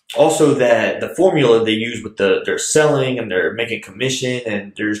 Also, that the formula they use with they're selling and they're making commission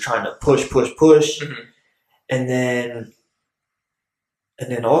and they're just trying to push, mm-hmm. and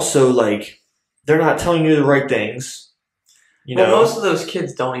then also like they're not telling you the right things. You know, most of those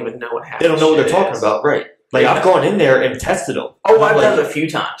kids don't even know what happens. They don't know what they're talking about, right? Like I've gone in there and tested them. Oh, I've done it a few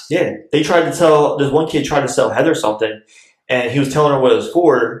times. Yeah, they tried to tell. There's one kid tried to sell Heather something, and he was telling her what it was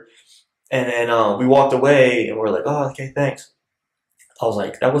for, and then we walked away and we're like, oh, okay, thanks. I was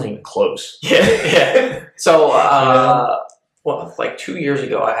like, that wasn't even close. Yeah. So, like 2 years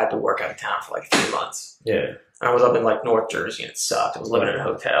ago, I had to work out of town for like 3 months. Yeah. And I was up in like North Jersey and it sucked. I was living in a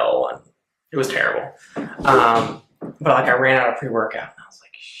hotel and it was terrible. But like I ran out of pre-workout and I was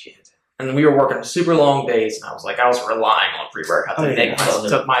like, shit. And we were working super long days and I was relying on pre-workout to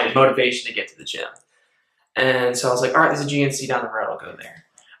took my motivation to get to the gym. And so I was like, all right, there's a GNC down the road. I'll go there.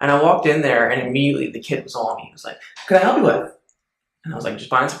 And I walked in there and immediately the kid was on me. He was like, could I help you with? And I was like, just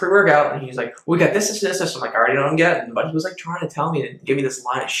buying some pre-workout. And he was like, we got this. I'm like, I already know what I'm getting. But he was like trying to tell me to give me this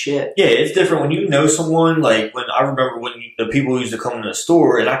line of shit. Yeah, it's different when you know someone. Like when I remember when the people used to come in the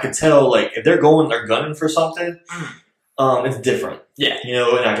store and I could tell like if they're gunning for something, it's different. Yeah. You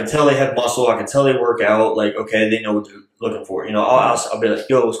know, and I can tell they have muscle. I can tell they work out. Like, okay, they know what they're looking for. You know, I'll be like,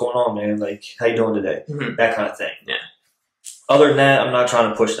 yo, what's going on, man? Like, how you doing today? Mm-hmm. That kind of thing. Yeah. Other than that, I'm not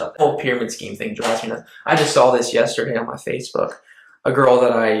trying to push nothing. The whole pyramid scheme thing drives me nuts. I just saw this yesterday on my Facebook. A girl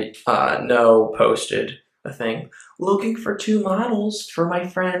that I know posted a thing. Looking for 2 models for my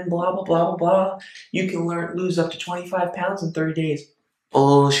friend, blah, blah, blah, blah, blah. You can lose up to 25 pounds in 30 days.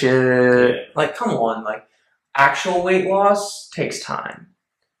 Bullshit. Yeah. Like, come on. Like, actual weight loss takes time.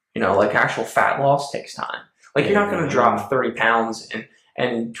 You know, like actual fat loss takes time. Like, you're not going to drop 30 pounds in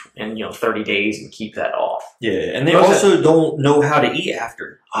 30 days and keep that off. Yeah, and they also don't know how to eat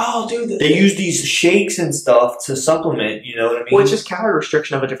after. Oh, dude. They use these shakes and stuff to supplement, you know what I mean? Well, it's just calorie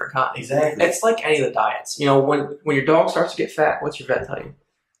restriction of a different kind. Exactly. It's like any of the diets. You know, when your dog starts to get fat, what's your vet tell you?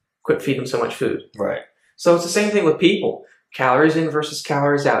 Quit feeding them so much food. Right. So it's the same thing with people. Calories in versus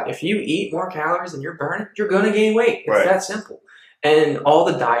calories out. If you eat more calories than you're burning, you're going to gain weight. It's that simple. And all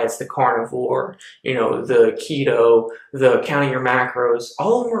the diets, the carnivore, you know, the keto, the counting your macros,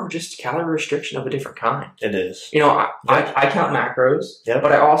 all of them are just calorie restriction of a different kind. It is. You know, I count macros,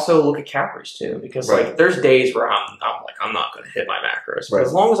 but I also look at calories too, because like there's days where I'm like, I'm not going to hit my macros. But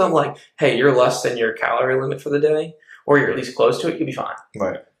as long as I'm like, hey, you're less than your calorie limit for the day, or you're at least close to it, you'll be fine.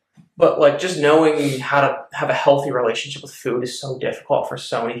 Right. But like just knowing how to have a healthy relationship with food is so difficult for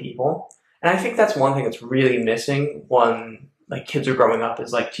so many people. And I think that's one thing that's really missing when like kids are growing up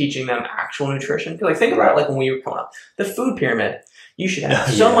is like teaching them actual nutrition. Because like think about it, like when we were growing up, the food pyramid. You should have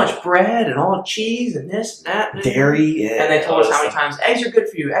so much bread and all cheese and this and that. And dairy. And they told us how many times eggs are good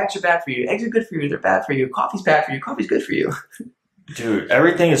for you, eggs are bad for you, eggs are good for you, they're bad for you, coffee's bad for you, coffee's good for you. Dude,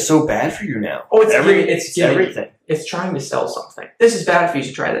 everything is so bad for you now. Oh, it's everything. It's It's trying to sell something. This is bad for you,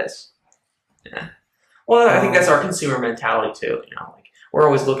 should try this. Yeah. Well, I think that's our consumer mentality too. You know, like we're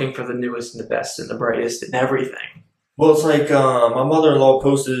always looking for the newest and the best and the brightest and everything. Well, it's like my mother-in-law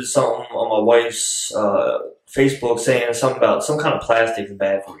posted something on my wife's Facebook saying something about some kind of plastic is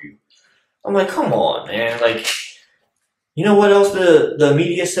bad for you. I'm like, come on, man. Like, you know what else the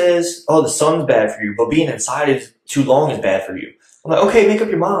media says? Oh, the sun's bad for you, but being inside is too long is bad for you. I'm like, okay, make up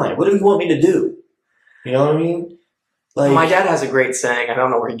your mind. What do you want me to do? You know what I mean? Like, my dad has a great saying. I don't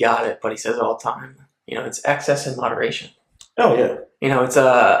know where he got it, but he says it all the time. You know, it's excess and moderation. Oh, yeah. You know, it's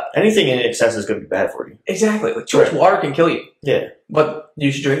anything in excess is going to be bad for you. Exactly. Like, too much water can kill you. Yeah. But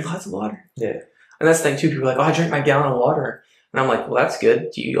you should drink lots of water. Yeah. And that's the thing, too. People are like, oh, I drink my gallon of water. And I'm like, well, that's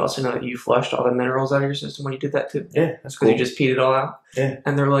good. Do you also know that you flushed all the minerals out of your system when you did that, too? Yeah, that's cool. Because you just peed it all out? Yeah.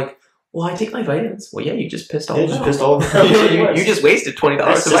 And they're like, well, I take my vitamins. Well, yeah, you just pissed all of them out. You just wasted $20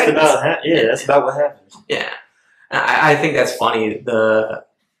 that's of vitamins. That's about what happens. Yeah. I think that's funny,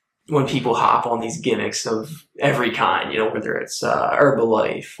 when people hop on these gimmicks of every kind, you know, whether it's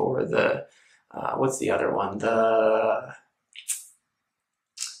Herbalife or the, what's the other one? The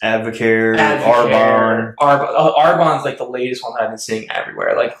Advocare, Arbonne. Arbonne's like the latest one that I've been seeing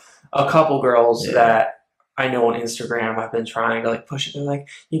everywhere. Like a couple girls that I know on Instagram, I've been trying to like push it. They're like,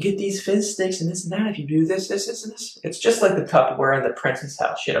 you get these fizz sticks and this and that if you do this, this, and this. It's just like the Tupperware and the Princess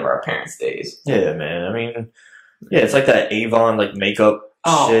House shit of our parents' days. Yeah, man. I mean, Yeah, it's like that Avon like makeup.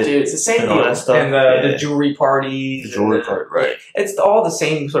 Oh, shit dude, it's the same and deal. all that stuff. And the jewelry parties. The jewelry part, right? It's all the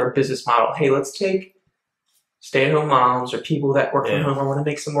same sort of business model. Hey, let's take stay-at-home moms or people that work from home or want to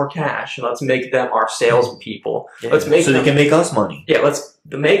make some more cash, and let's make them our salespeople. Yeah. Let's make so they can make us money. Yeah, let's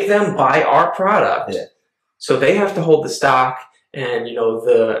make them buy our product. Yeah. So they have to hold the stock and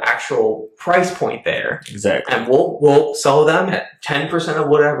the actual price point there. Exactly. And we'll sell them at 10% of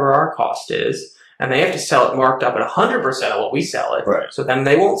whatever our cost is. And they have to sell it marked up at 100% of what we sell it. Right. So then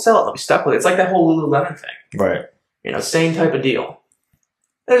they won't sell it. They'll be stuck with it. It's like that whole Lululemon thing. Right. Same type of deal.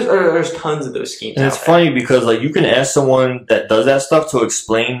 There's tons of those schemes. And it's funny because like you can ask someone that does that stuff to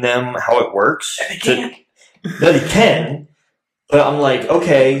explain them how it works. And they can't. No, they can. But I'm like,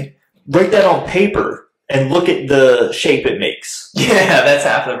 okay, write that on paper and look at the shape it makes. Yeah, that's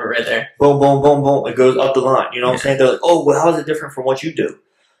half of it right there. Boom, boom, boom, boom. It goes up the line. You know what I'm saying? They're like, oh, well, how is it different from what you do?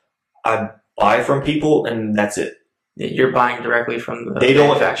 I buy from people and that's it. You're buying directly from the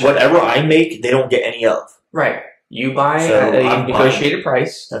manufacturer. Whatever I make, they don't get any of. Right. You buy at a negotiated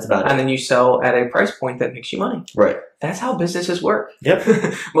price. That's about it. And then you sell at a price point that makes you money. Right. That's how businesses work. Yep.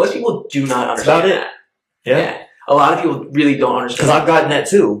 Most people do not understand that. Yeah. A lot of people really don't understand. Because I've gotten that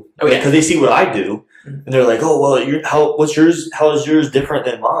too. Oh, yeah. Because they see what I do. And they're like, oh, well, how is yours different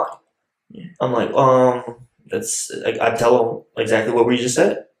than mine? Yeah. I'm like, I tell them exactly what we just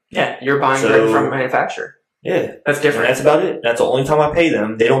said. Yeah, you're buying directly from a manufacturer. Yeah. That's different. And that's about it. That's the only time I pay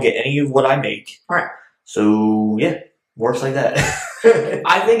them. They don't get any of what I make. All right. So, yeah, works like that.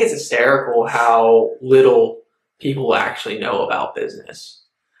 I think it's hysterical how little people actually know about business.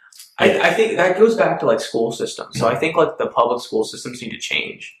 Yeah. I think that goes back to, like, school systems. So I think, like, the public school systems need to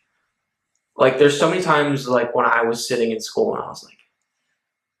change. Like, there's so many times, like, when I was sitting in school and I was like,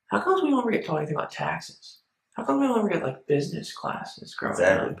 how come we don't ever get taught anything about taxes? How come we don't ever get, like, business classes growing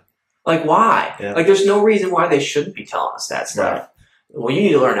up? Like, why? Yeah. Like, there's no reason why they shouldn't be telling us that stuff. Right. Well, you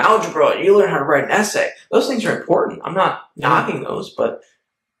need to learn algebra. You need to learn how to write an essay. Those things are important. I'm not knocking those, but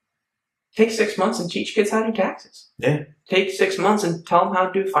take 6 months and teach kids how to do taxes. Yeah. Take 6 months and tell them how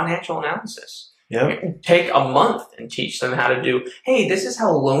to do financial analysis. Yeah. Take a month and teach them how to do, hey, this is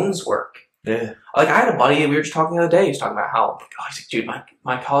how loans work. Yeah. Like, I had a buddy, we were just talking the other day, he was talking about how, he's like, dude,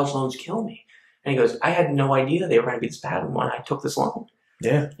 my college loans kill me. And he goes, I had no idea they were going to be this bad when I took this loan.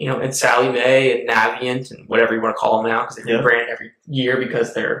 Yeah. And Sallie Mae and Navient and whatever you want to call them now, because they rebrand every year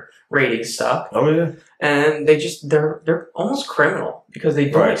because their ratings suck. Oh, yeah. And they're almost criminal because they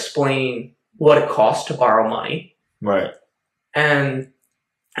don't explain what it costs to borrow money. Right. And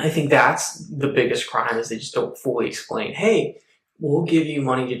I think that's the biggest crime is they just don't fully explain, hey, we'll give you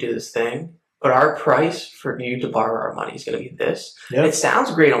money to do this thing, but our price for you to borrow our money is going to be this. Yep. It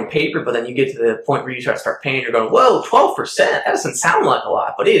sounds great on paper, but then you get to the point where you start paying, you're going, whoa, 12%? That doesn't sound like a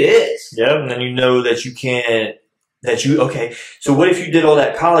lot, but it is. Yeah, and then you know that you can't, okay, so what if you did all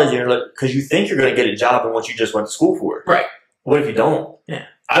that college and you're like, because you think you're going to get a job in what you just went to school for? Right. What if you don't? Yeah.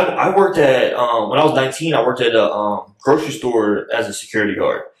 I worked at, when I was 19, I worked at a grocery store as a security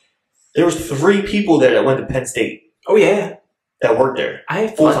guard. There was 3 people there that went to Penn State. Oh, yeah. That worked there. I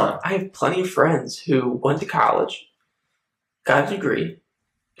have plenty of friends who went to college, got a degree,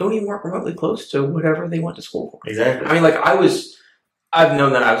 don't even work remotely close to whatever they went to school for. Exactly. I mean, like, I've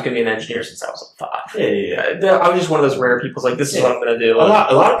known that I was going to be an engineer since I was like 5. Yeah. I was just one of those rare people like, this is what I'm going to do. A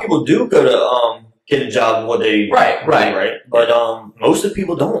lot of people do go to get a job in what they do, right? But most of the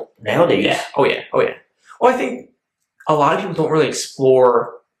people don't nowadays. Yeah. Oh, yeah. Well, I think a lot of people don't really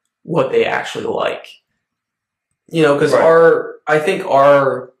explore what they actually like. Because I think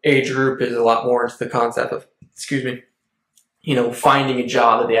our age group is a lot more into the concept of, finding a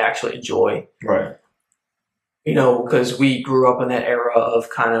job that they actually enjoy. Right. Because we grew up in that era of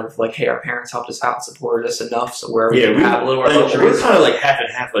kind of like, hey, our parents helped us out and supported us enough, so we have a little more luxury. We're kind of like half and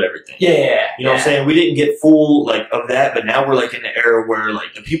half with everything. Yeah. You know what I'm saying? We didn't get full of that, but now we're like in the era where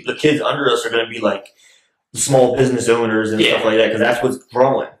like the kids under us are going to be like small business owners and stuff like that, because that's what's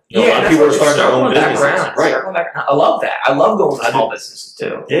growing. A lot of people are starting their own businesses. Right. I love that. I love going to small businesses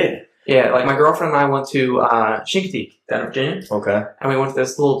too. Yeah. Yeah, like my girlfriend and I went to Chincoteague down in Virginia. Okay. And we went to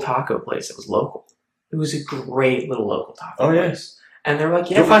this little taco place that was local. It was a great little local taco place. And they were like,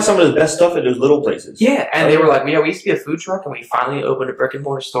 you'll find some of the best stuff at those little places. Yeah, and they were like, we used to be a food truck, and we finally opened a brick and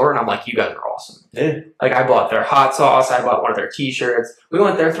mortar store, and I'm like, you guys are awesome. Yeah. Like, I bought their hot sauce, I bought one of their t-shirts. We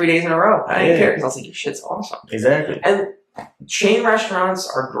went there 3 days in a row. I didn't care, because I was like, your shit's awesome. Exactly. And chain restaurants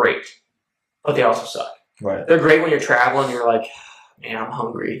are great, but they also suck. Right. They're great when you're traveling, you're like, man, I'm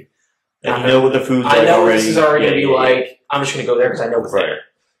hungry. And you know what the food's like already. I know what this is already going to be like. I'm just going to go there because I know what's there.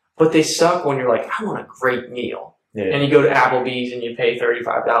 But they suck when you're like, I want a great meal. Yeah. And you go to Applebee's and you pay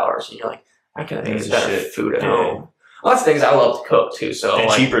 $35 and you're like, I can think Piece it's of better shit. food at Yeah. home. Well, that's things I love to cook too. So And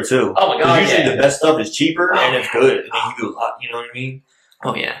like, cheaper too. oh my god, Usually yeah. the best stuff is cheaper and it's yeah. good. And they give you a lot, you know what I mean?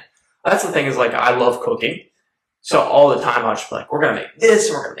 Oh yeah, that's the thing is like I love cooking, so all the time I'll just be like, we're gonna make this,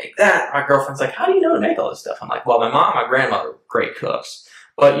 we're gonna make that. My girlfriend's like, how do you know to make all this stuff? I'm like, well, my mom, my grandmother, were great cooks,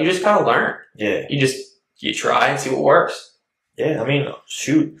 but you just gotta learn. Yeah. You try and see what works. Yeah, I mean,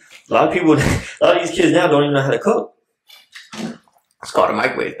 shoot. A lot of people, a lot of these kids now don't even know how to cook. It's called a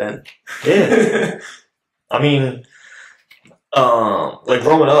microwave then. Yeah. I mean, like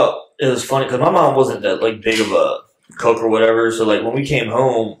growing up, it was funny because my mom wasn't that like big of a cook or whatever. So like when we came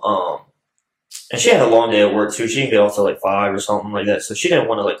home, and she had a long day at work too. She didn't get off till like 5 or something like that. So she didn't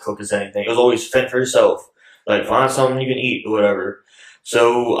want to like cook us anything. It was always fend for yourself. Like find something you can eat or whatever.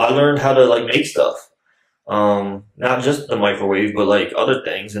 So I learned how to like make stuff. Not just the microwave, but like other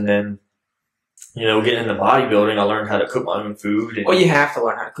things. And then, you know, getting into bodybuilding, I learned how to cook my own food. And Well, you have to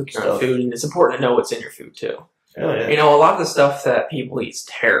learn how to cook your own Stuff. food, and it's important to know what's in your food too. oh, yeah. You know, a lot of the stuff that people eat is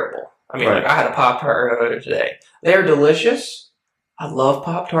terrible. I mean, Right. like I had a Pop-Tart earlier today. They're delicious. I love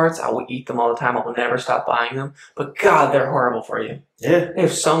Pop-Tarts. I will eat them all the time. I will never stop buying them. But God, they're horrible for you. Yeah. They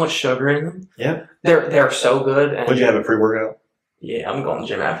have so much sugar in them. Yeah. They're so good. And Would you have a pre-workout? yeah, I'm going to the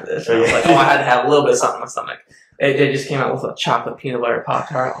gym after this. And I was like, oh, I had to have a little bit of something in my stomach. They just came out with a chocolate peanut butter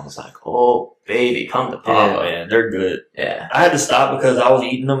Pop-Tart. I was like, oh, baby, come to Yeah, Papa. man, they're good. Yeah. I had to stop because I was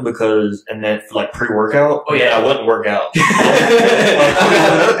eating them and then for like pre-workout. Oh, yeah. I wouldn't work out. I'm gonna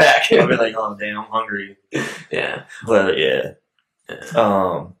have another pack. I'd be like, oh damn, I'm hungry. Yeah. But yeah.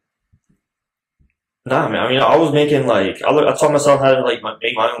 Nah, man. I mean, I was making like I taught myself how to like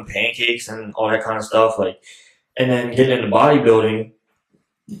make my own pancakes and all that kind of stuff. Like, and then getting into bodybuilding,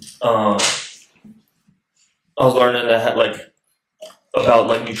 I was learning that like about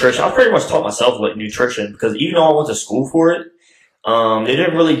like nutrition. I pretty much taught myself like nutrition because even though I went to school for it, they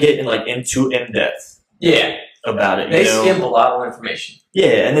didn't really get in depth Yeah. about it. They you know? skimp a lot of information.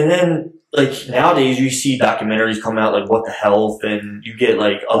 Yeah, and then like nowadays you see documentaries come out like What the Health, and you get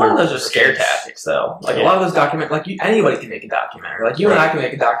like A lot other. of those are scare tactics, though. Like Yeah. a lot of those anybody can make a documentary. Like you and I can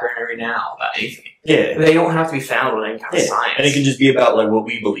make a documentary now about anything. Yeah, They don't have to be founded on any kind of yeah, science. and it can just be about like what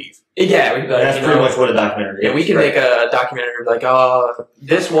we believe. Yeah, we could be like, That's you pretty know, much what a documentary yeah, is. we can right? make a documentary like, oh,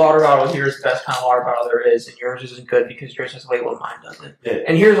 this water bottle here is the best kind of water bottle there is, and yours isn't good because yours has a label and mine doesn't. Yeah.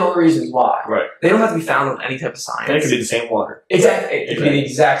 And here's all the reasons why. Right. They don't have to be founded on any type of science. And it could be the same water. Exactly. It could be the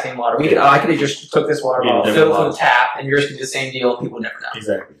exact same water. I could have just took this water Yeah, bottle, different filled it from bottle. the tap, and yours could be the same deal, and people would never know.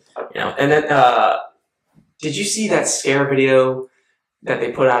 Exactly. You know, and then did you see that scare video that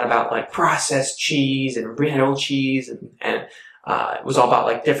they put out about like processed cheese and real cheese and it was all about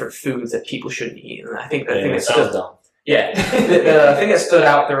like different foods that people shouldn't eat, and I think the thing it that sounds stood, dumb. yeah, the thing that stood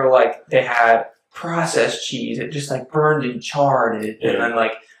out, they were like they had processed cheese, it just like burned and charred, and then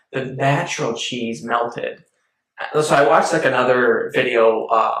like the natural cheese melted. So I watched like another video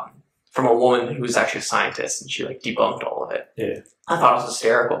from a woman who was actually a scientist, and she like debunked all of it. Yeah. I thought it was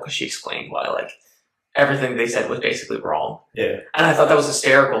hysterical because she explained why like everything they said was basically wrong. Yeah. And I thought that was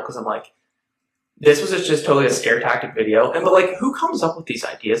hysterical because I'm like, this was just totally a scare tactic video. But like, who comes up with these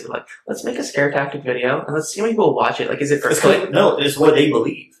ideas? They're like, let's make a scare tactic video and let's see how many people watch it. Like, is it for click? No, it's what they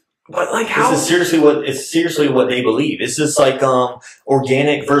believe. But like, how? This is seriously what they believe. It's just like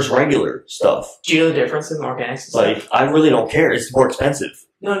organic versus regular stuff. Do you know the difference in organics and stuff? Like, I really don't care. It's more expensive.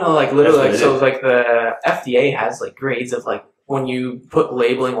 No, like literally, like, That's so what like the FDA has like grades of like when you put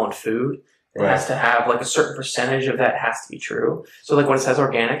labeling on food, it has to have like a certain percentage of that has to be true. So like when it says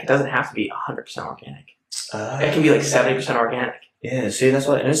organic, it doesn't have to be 100% organic. It can be like 70% organic. Yeah, see, that's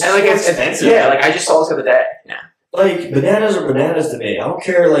what, and it's like it's expensive. Yeah, like I just saw this the other day. Yeah. Like, bananas are bananas to me. I don't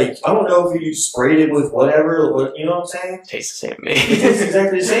care, like, I don't know if you sprayed it with whatever, you know what I'm saying? Tastes the same to me. It tastes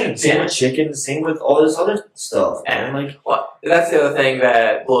exactly the same. Same Yeah. with chicken, same with all this other stuff. And Man. Like, well, that's the other thing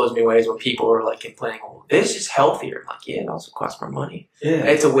that blows me away is when people are like complaining, "Oh, this is healthier." I'm like, yeah, it also costs more money. yeah.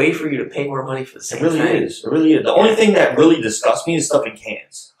 It's a way for you to pay more money for the It same really thing. is. It really is. The only thing that really disgusts me is stuff in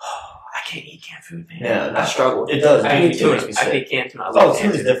cans. I can't eat canned food, man. Yeah, I struggle. It does. I hate tuna. makes me I sick. hate canned tuna. I Oh, love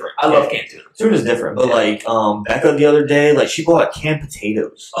canned tuna's tuna. different. I love canned tuna. Tuna's different, but Yeah. like, Becca the other day, like, she bought canned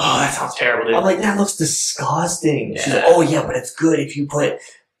potatoes. Oh, that sounds terrible, dude. I'm like, that looks disgusting. Yeah. She's like, oh yeah, but it's good if you put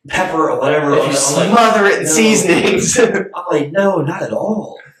pepper or whatever. If on you it. I'm like, smother it in no. seasonings. I'm like, no, not at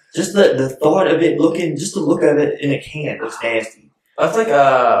all. Just the thought of it just the look of it in a can looks nasty. That's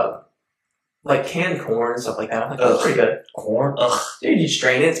like canned corn and stuff like that. I'm like, that's Ugh. pretty good. Corn? Ugh. Dude, you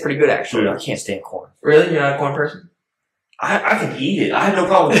strain it, it's pretty good actually. Dude, I can't stand corn. Really? You're not a corn person? I can eat it. I have no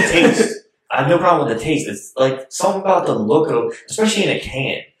problem with the taste. I have no problem with the taste. It's like something about the look of, especially in a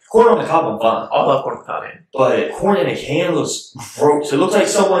can. Corn on the cob, I'm fine. I love corn on the cob, man. But corn in a can looks gross. It looks like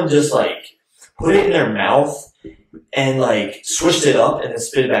someone just like put it in their mouth, and like switched it up and then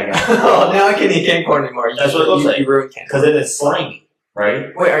spit it back out. Oh, now I can't eat canned corn anymore. That's what it looks like. You ruined canned corn. Because then it's slimy,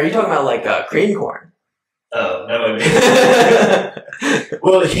 right? Wait, are you talking about like cream corn? Oh, no,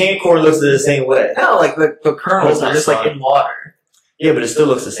 well, the canned corn looks the same way. No, like the kernels are just like in water. Yeah, but it still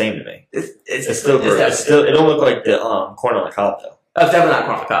looks the same to me. It's still gross. It don't look like the corn on the cob though. That's definitely not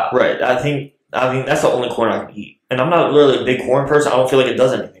corn on the cob. Right. I think that's the only corn I can eat. And I'm not really a big corn person. I don't feel like it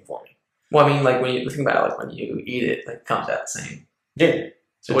does anything for me. Well, I mean, like when you think about it, like when you eat it, like it comes out the same. Yeah.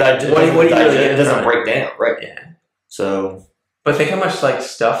 So what do you really get? It doesn't break down, right? Yeah. So. But think how much like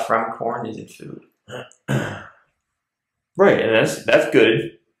stuff from corn is in food. Right, and that's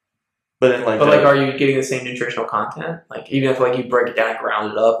good. But then like are you getting the same nutritional content? Like even if like you break it down and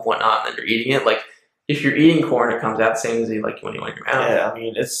ground it up and whatnot, and then you're eating it, like if you're eating corn, it comes out the same as like when you want your mouth. Yeah, I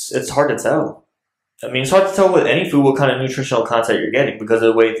mean it's hard to tell. I mean it's hard to tell with any food what kind of nutritional content you're getting because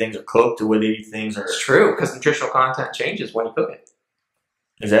of the way things are cooked, the way these things are. It's true because nutritional content changes when you cook it.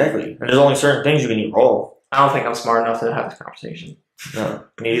 Exactly, and there's only certain things you can eat raw. I don't think I'm smart enough to have this conversation. No,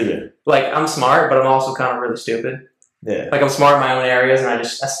 me either. Like I'm smart, but I'm also kind of really stupid. Yeah. Like I'm smart in my own areas, and I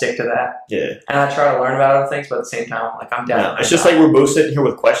stick to that. Yeah. And I try to learn about other things, but at the same time, like I'm down. No, it's just like we're both sitting here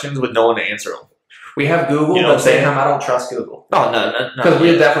with questions with no one to answer them. We have Google, but at the same time, I don't trust Google. Oh, no. Because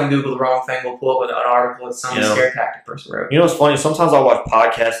we'll definitely Google the wrong thing. We'll pull up an article that some scare tactic person wrote. You know what's funny? Sometimes I'll watch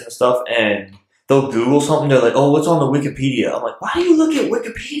podcasts and stuff, and they'll Google something. They're like, "Oh, what's on the Wikipedia?" I'm like, "Why do you look at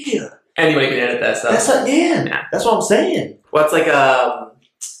Wikipedia?" Anybody can edit that stuff. That's like, that's what I'm saying. Well, it's like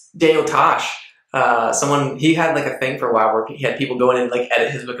Daniel Tosh. He had like a thing for a while where he had people go in and like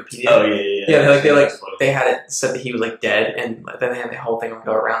edit his Wikipedia. Oh yeah. Yeah, they had it said that he was like dead, and then they had the whole thing would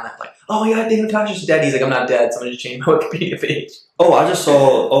go around that like, oh yeah, Daniel Tosh is dead. He's like, I'm not dead. Someone just changed my Wikipedia page. Oh, I just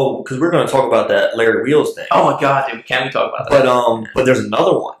saw. Because we're going to talk about that Larry Wheels thing. Oh my god, dude, can we talk about that? But there's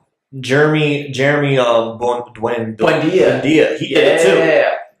another one. Jeremy Buendia. He did it too.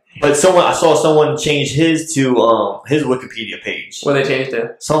 Yeah. But I saw someone change his to his Wikipedia page. What they changed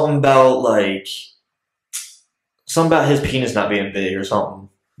to? Something about his penis not being big or something.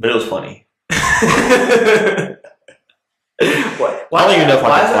 But it was funny. What? I don't even know if why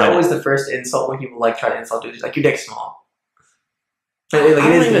I is can that find always it. the first insult when people like try to insult dudes? Like your dick's small. I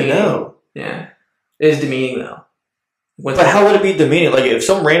don't even know. Yeah, it is demeaning though. But how would it be demeaning? Like if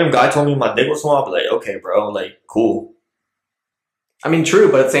some random guy told me my dick was small, I'd be like, okay, bro, like cool. I mean, true,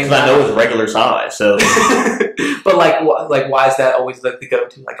 but at the same time, I know it's regular size, so. But why is that always the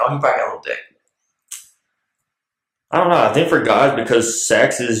go-to? Like, oh, he probably got a little dick. I don't know. I think for guys, because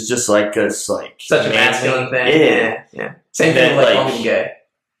sex is just like such a masculine thing. Yeah. Same thing with like being gay.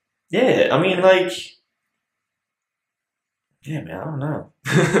 Yeah, I mean, yeah, man, I don't know.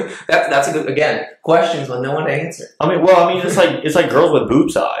 That's a good questions with no one to answer. I mean, it's like girls with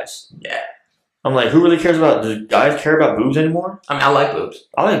boob size. Yeah. I'm like, who really cares about? Do guys care about boobs anymore? I mean, I like boobs.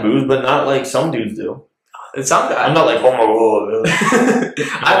 I like boobs, but not like some dudes do. Some guys. I'm not like, oh my god.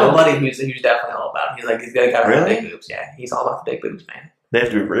 I have a buddy who's definitely all about it. He's like, he's got really big boobs. Yeah, he's all about the big boobs, man. They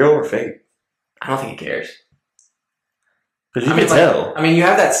have to be real or fake? I don't think he cares. Because you can tell. I mean, you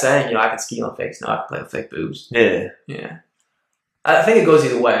have that saying, I can ski on fakes. No, I can play with fake boobs. Yeah. Yeah. I think it goes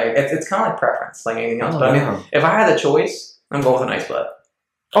either way. It's kind of like preference, like anything else. But I mean, if I had the choice, I'm going with a nice butt.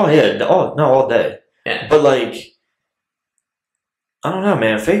 Oh yeah. Oh no, all day. Yeah. But I don't know,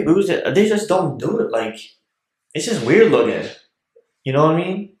 man. Fake boobs, they just don't do it. It's just weird looking. You know what I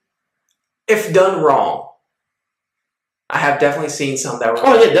mean? If done wrong. I have definitely seen some that were.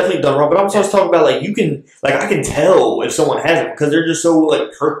 Oh yeah, definitely done wrong. But I'm just talking about you can I can tell if someone has it because they're just so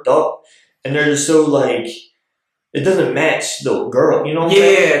perked up and they're just so it doesn't match the girl. You know what I'm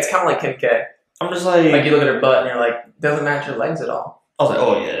saying? Yeah, it's kind of like Kim K. I'm just like you look at her butt and you're like, doesn't match her legs at all. I was like,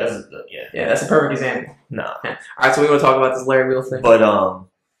 oh yeah, that's a perfect example. No. Yeah. All right, so we want to talk about this Larry Wheels thing. But oh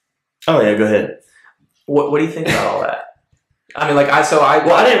yeah, go ahead. What do you think about all that? I mean,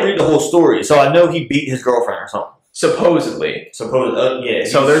 I didn't read the whole story, so I know he beat his girlfriend or something. Supposedly. Yeah.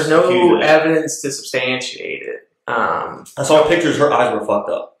 So there's no evidence to substantiate it. I saw pictures. Her eyes were fucked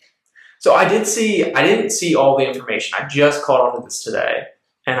up. So I didn't see all the information. I just caught on to this today,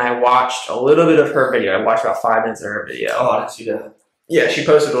 and I watched a little bit of her video. I watched about 5 minutes of her video. Oh, I didn't see that. Yeah, she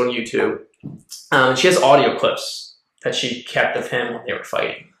posted it on YouTube. She has audio clips that she kept of him when they were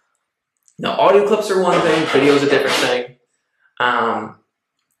fighting. Now, audio clips are one thing, video is a different thing. I'm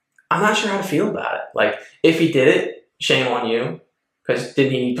not sure how to feel about it. If he did it, shame on you. Because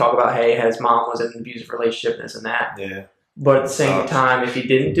didn't he talk about, hey, his mom was in an abusive relationship, and this and that? Yeah. But at the same time, if he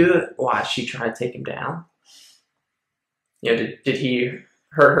didn't do it, why is she trying to take him down? Did he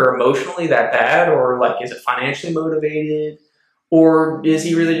hurt her emotionally that bad? Or, is it financially motivated? Or is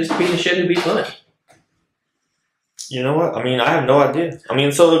he really just a piece of shit who beats women? You know what? I mean, I have no idea. I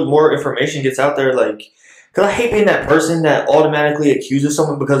mean, so the more information gets out there, like, because I hate being that person that automatically accuses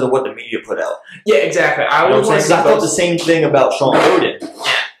someone because of what the media put out. Yeah, exactly. I thought the same thing about Sean Roden.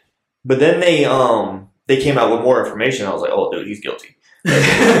 Yeah. But then they came out with more information. I was like, oh, dude, he's guilty.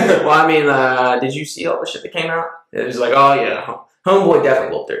 Well, I mean, did you see all the shit that came out? It was like, oh yeah, homeboy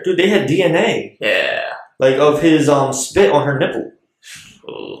definitely whooped her. Dude, they had DNA. Yeah. Like, of his spit on her nipple.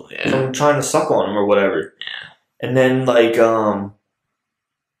 Ooh, yeah. From trying to suck on him or whatever. Yeah. And then, like,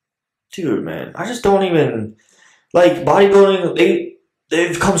 dude, man, I just don't even, like, bodybuilding,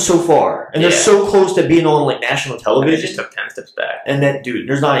 they've come so far. And they're so close to being on, like, national television. They just took 10 steps back. And then, dude,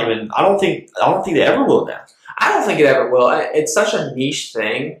 there's not even, I don't think they ever will now. I don't think it ever will. It's such a niche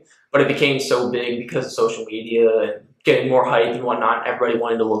thing, but it became so big because of social media and getting more hype and whatnot. Everybody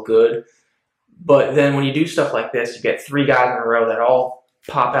wanted to look good. But then when you do stuff like this, you get 3 guys in a row that all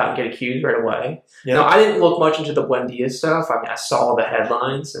pop out and get accused right away. Yeah. Now, I didn't look much into the Buendia stuff. I mean, I saw the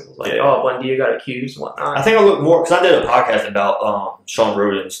headlines and was like, oh, Buendia got accused and whatnot. I think I looked more, because I did a podcast about Sean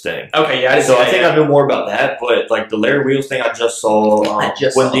Roden's thing. Okay, yeah. I think I know more about that, but, like, the Larry Wheels thing I just saw.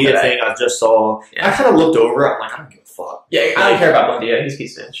 Buendia thing I just saw. Yeah. I kind of looked over it. I'm like, I don't give a fuck. Yeah, I don't care about Buendia. He's a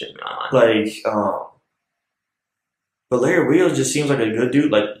piece of shit. Like, but Larry Wheels just seems like a good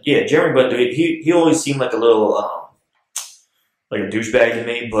dude. Like, yeah, Jeremy Butt, dude, he always seemed like a little, like a douchebag to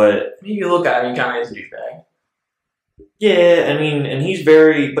me, but... If you look at him, he kind of is a douchebag. Yeah, I mean, and he's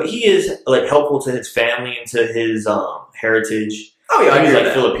very... But he is, like, helpful to his family and to his heritage. Oh, yeah, he's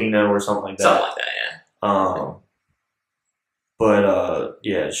like Filipino or something like that. Something like that,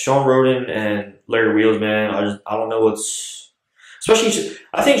 yeah. Yeah, Sean Roden and Larry Wheels, man, I don't know what's... Especially,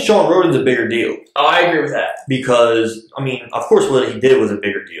 I think Sean Roden's a bigger deal. Oh, I agree with that. Because, I mean, of course what he did was a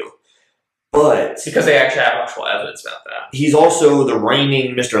bigger deal. But... Because they actually have actual evidence about that. He's also the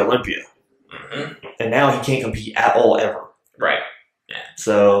reigning Mr. Olympia. Mm-hmm. And now he can't compete at all, ever. Right. Yeah.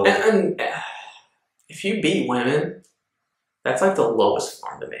 So... And if you beat women, that's like the lowest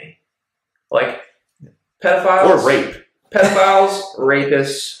form to me. Like, pedophiles... Or rape. Pedophiles,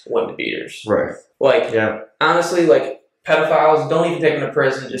 rapists, women beaters. Right. Like, honestly, like... Pedophiles, don't even take them to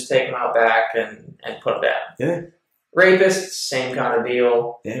prison, just take them out back and put them down. Yeah. Rapists, same kind of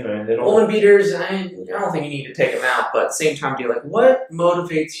deal. Yeah, man. Woman beaters, I don't think you need to take them out, but at the same time, you're like, what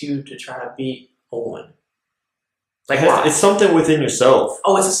motivates you to try to beat a woman? Like, it's something within yourself.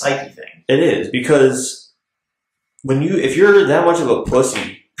 Oh, it's a psyche thing. It is, because if you're that much of a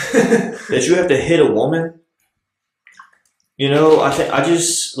pussy that you have to hit a woman, you know, I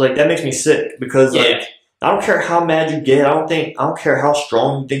just, like, that makes me sick, because, like, I don't care how mad you get. I don't care how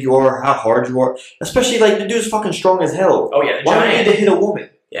strong you think you are, how hard you are. Especially, like, the dude's fucking strong as hell. Oh, yeah. Why do you need to hit a woman?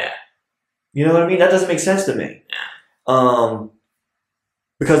 Yeah. You know what I mean? That doesn't make sense to me. Yeah.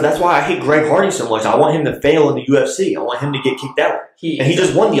 Because that's why I hate Greg Hardy so much. I want him to fail in the UFC. I want him to get kicked out. And he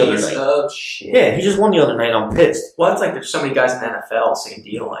just won the other night. Oh, shit. Yeah, he just won the other night. I'm pissed. Well, it's like there's so many guys in the NFL, same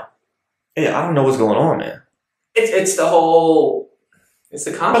deal. Like, yeah, I don't know what's going on, man. It's the whole... It's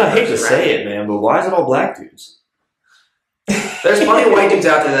the controversy. But I hate to say it, man, but why is it all black dudes? There's plenty of white dudes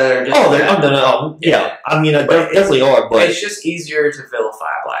out there that are just... Oh, no. Yeah, I mean, there definitely are, but... It's just easier to vilify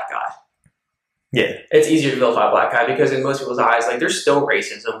a black guy. Yeah. It's easier to vilify a black guy because in most people's eyes, like, there's still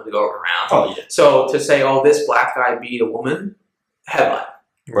racism to go around. Oh, yeah. So to say, oh, this black guy beat a woman, headline.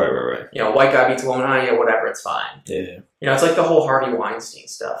 Right. You know, white guy beats a woman, oh, yeah, whatever, it's fine. Yeah. You know, it's like the whole Harvey Weinstein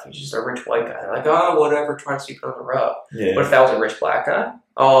stuff. He's just a rich white guy. They're like, oh, whatever, try to sweep it on the rug. Yeah. But if that was a rich black guy,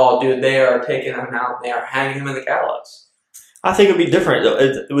 oh, dude, they are taking him out, they are hanging him in the gallows. I think it would be different.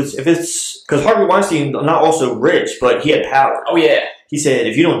 Because Harvey Weinstein, not also rich, but he had power. Oh, yeah. He said,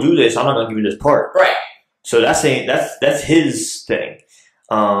 if you don't do this, I'm not going to give you this part. Right. So that's his thing.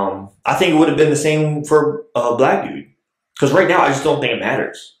 I think it would have been the same for a black dude. Because right now, I just don't think it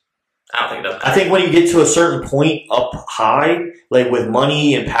matters. I don't think it does matter. I think when you get to a certain point up high, like with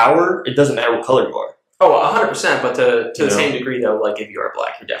money and power, it doesn't matter what color you are. Oh, 100%. But to the same degree, though, like if you are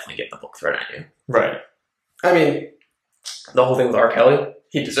black, you're definitely getting the book thrown at you. Right. I mean, the whole thing with R. Kelly,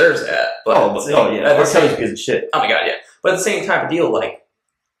 he deserves that. But yeah. R. Kelly's a piece of shit. Oh my god, yeah. But at the same type of deal, like,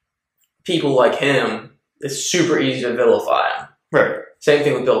 people like him, it's super easy to vilify him. Right. Same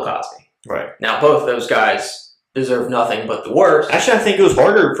thing with Bill Cosby. Right. Now, both of those guys deserve nothing but the worst. Actually, I think it was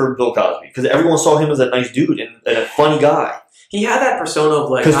harder for Bill Cosby because everyone saw him as a nice dude and a funny guy. He had that persona of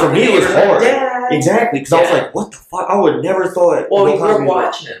like... Because for me, it was hard. Dad. Exactly. Because I was like, what the fuck? I would never thought... Well, we were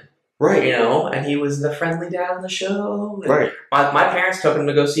watching him. Right. You know, and he was the friendly dad on the show. Right. My parents took him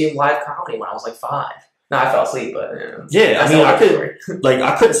to go see live comedy when I was like 5. No, I fell asleep, but... Yeah, I mean,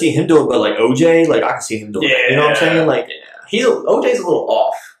 I couldn't see him do it, but like OJ, like I could see him do it. You know what I'm saying? Like, OJ's a little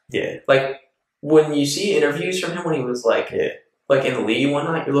off. Yeah. Like, when you see interviews from him when he was like in the league one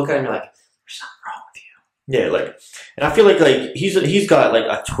night, you look at him, you're like, there's something wrong with you. Yeah, like, and I feel like he's got like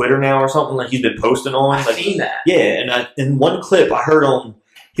a Twitter now or something like he's been posting on. I've like, seen that. Yeah, and in one clip I heard him,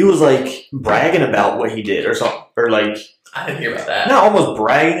 he was like bragging about what he did or something, or like I didn't hear about that. not almost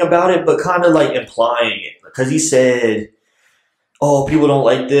bragging about it, but kind of like implying it because he said, "Oh, people don't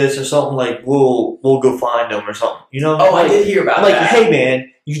like this" or something like, "We'll go find them" or something. You know? Oh, like, I did hear about like, that. hey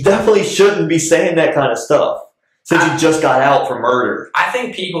man, you definitely shouldn't be saying that kind of stuff since you just got out for murder. I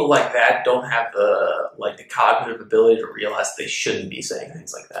think people like that don't have the cognitive ability to realize they shouldn't be saying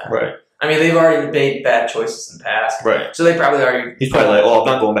things like that. Right. I mean, they've already made bad choices in the past. Right. So they probably already... He's probably like, "Oh, I'm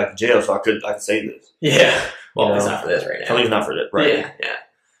not going back to jail, so I could say this." Yeah. Well, You know? it's not for this right now. At least not for that. Right. Yeah.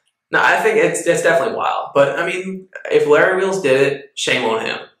 No, I think it's definitely wild. But, I mean, if Larry Wheels did it, shame on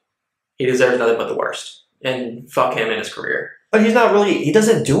him. He deserves nothing but the worst. And fuck him in his career. But he's not really. He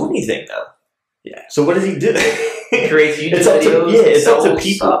doesn't do anything though. Yeah. So what does he do? He creates YouTube It's up to- videos. yeah, it's up to sells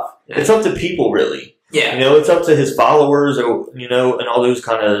people. stuff. Yeah. It's up to people, really. Yeah. You know, it's up to his followers, or and all those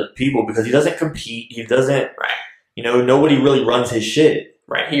kind of people, because he doesn't compete. He doesn't. Right. Nobody really runs his shit.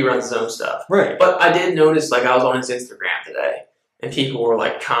 Right. He runs his own stuff. Right. But I did notice, I was on his Instagram today, and people were,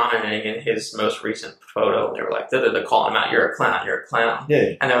 commenting in his most recent photo, and they were they're calling him out, "You're a clown, you're a clown."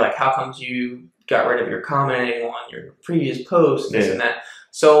 Yeah. And they're like, "How comes you got rid of your commenting on your previous posts, this Yeah. and that?"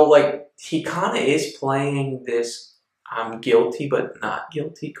 So, he kind of is playing this I'm guilty but not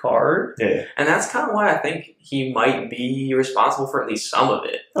guilty card. Yeah. And that's kind of why I think he might be responsible for at least some of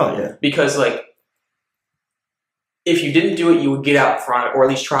it. Oh yeah. Because, if you didn't do it, you would get out in front of it, or at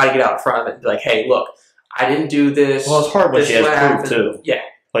least try to get out in front of it and be like, "Hey, look, I didn't do this." Well, it's hard when This she has is what proof happened. too. Yeah.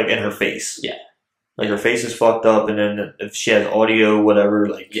 Like in her face. Yeah. Like her face is fucked up, and then if she has audio, whatever,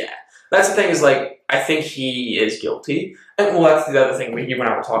 Yeah. That's the thing is, I think he is guilty. And, well, that's the other thing you and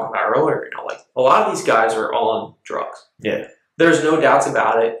I were talking about earlier. A lot of these guys are on drugs. Yeah. There's no doubts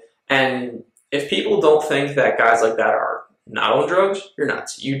about it. And if people don't think that guys like that are not on drugs, you're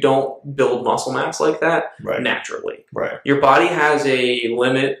nuts. You don't build muscle mass like that naturally. Right. Your body has a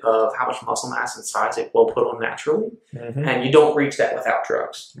limit of how much muscle mass and size it will put on naturally. Mm-hmm. And you don't reach that without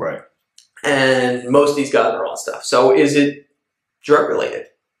drugs. Right. And most of these guys are on stuff. So is it drug related?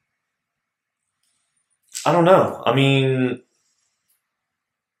 I don't know. I mean,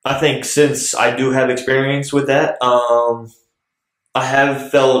 I think since I do have experience with that, I have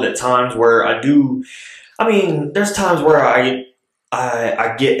felt at times where I do. I mean, there's times where I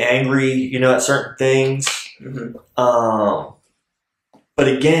get angry, at certain things. Mm-hmm. But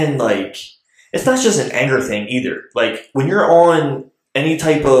again, it's not just an anger thing either. When you're on any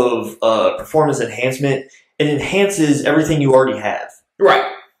type of performance enhancement, it enhances everything you already have.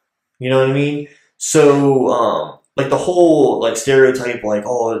 Right. You know what I mean? So, the whole, stereotype,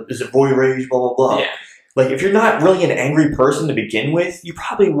 "Oh, is it boy rage, blah, blah, blah." Yeah. If you're not really an angry person to begin with, you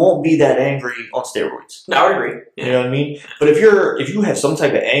probably won't be that angry on steroids. No, I would agree. Yeah. You know what I mean? But if you have some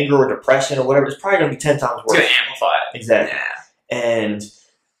type of anger or depression or whatever, it's probably going to be 10 times worse. It's going to amplify it. Exactly. Yeah. And,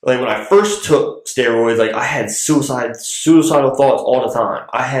 when I first took steroids, I had suicidal thoughts all the time.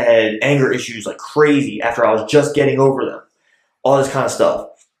 I had anger issues like crazy after I was just getting over them. All this kind of stuff.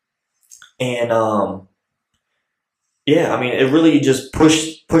 And, it really just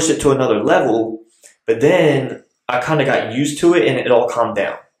pushed it to another level. But then I kind of got used to it and it all calmed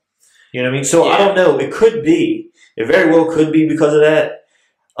down. You know what I mean? So I don't know. It could be. It very well could be because of that.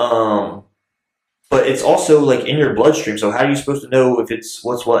 But it's also in your bloodstream. So how are you supposed to know if it's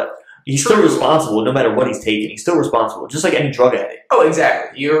what's what? He's still responsible no matter what he's taking. He's still responsible, just like any drug addict. Oh,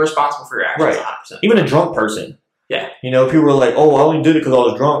 exactly. You're responsible for your actions, Right. 100%. Even a drunk person. Yeah. People were like, "Oh, I only did it because I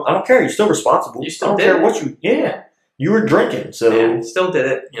was drunk." I don't care. You're still responsible. You still I don't did care it. what you. Yeah. You were drinking, so Yeah, still did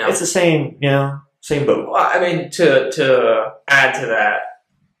it. it's the same. Same boat. Well, I mean, to add to that,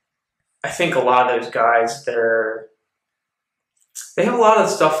 I think a lot of those guys, they have a lot of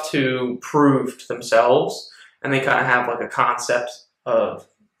stuff to prove to themselves, and they kind of have a concept of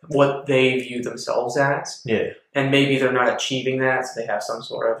what they view themselves as. Yeah. And maybe they're not achieving that, so they have some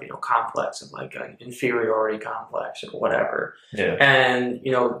sort of, complex of an inferiority complex or whatever. Yeah. And,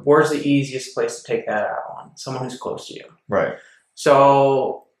 where's the easiest place to take that out on? Someone who's close to you. Right.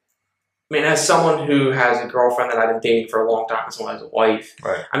 So, I mean, as someone who has a girlfriend that I've been dating for a long time, as someone who has a wife,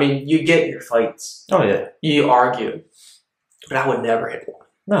 Right. I mean, you get in your fights. Oh yeah. You argue. But I would never hit one.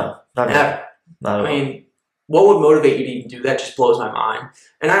 No. Not at all. Never. Not at all. I mean, what would motivate you to even do that just blows my mind.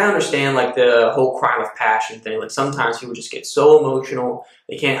 And I understand the whole crime of passion thing. Sometimes people just get so emotional,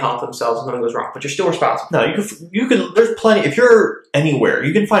 they can't help themselves, something goes wrong, but you're still responsible. No, you can. There's plenty. If you're anywhere,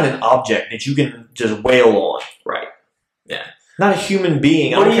 you can find an object that you can just wail on. Right. Yeah. Not a human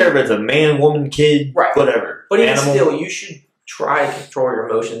being. I But don't care if it's a man, woman, kid, Right. whatever. But even Animal. still, you should try to control your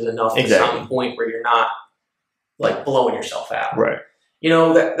emotions enough to some point where you're not like blowing yourself out. Right. You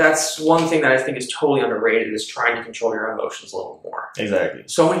know, that's one thing that I think is totally underrated is trying to control your emotions a little more. Exactly.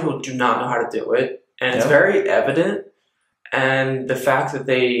 So many people do not know how to do it, and it's very evident. And the fact that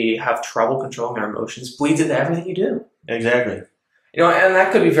they have trouble controlling their emotions bleeds into everything you do. Exactly. You know, and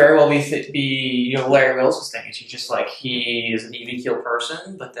that could be very well be Larry Mills' thing. Is he is an even keeled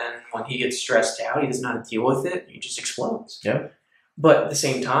person, but then when he gets stressed out, he doesn't know how to deal with it. He just explodes. Yeah. But at the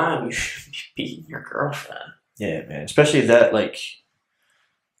same time, you should be beating your girlfriend. Yeah, man. Especially that, like,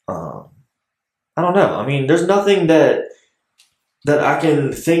 I don't know. I mean, there's nothing that I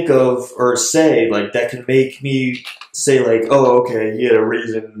can think of or say like that can make me say like, oh, okay, he had a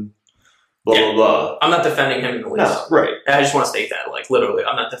reason. Blah blah blah. I'm not defending him in the least. No, right. I just want to state that, like, literally,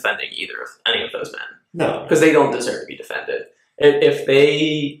 I'm not defending either of any of those men. No, because they don't deserve to be defended. If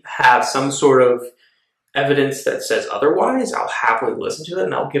they have some sort of evidence that says otherwise, I'll happily listen to it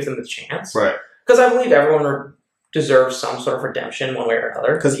and I'll give them the chance. Right. Because I believe everyone deserves some sort of redemption one way or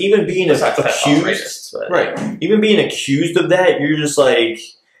another. Because even being accused, right? Even being accused of that, you're just like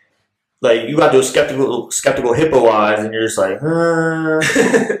you got those skeptical hippo eyes, and you're just like,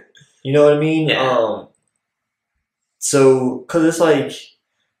 you know what I mean? Yeah. So, because it's like,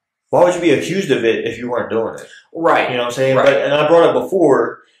 why would you be accused of it if you weren't doing it? Right. You know what I'm saying? Right. But, and I brought up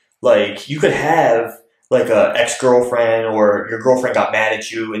before, like, you could have like a ex-girlfriend or your girlfriend got mad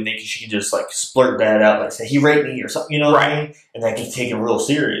at you and she can just like splurt that out, like say he raped me or something, you know what I mean? And that gets taken real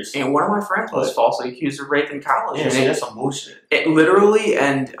serious. And one of my friends was falsely accused of rape in college. Yeah, and that's some bullshit. It literally,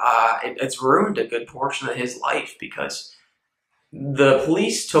 and it's ruined a good portion of his life because the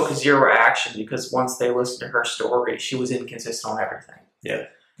police took zero action because once they listened to her story, she was inconsistent on everything. Yeah.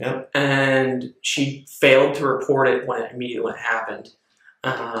 Yep. And she failed to report it when it happened.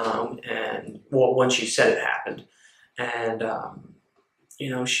 When she said it happened. And,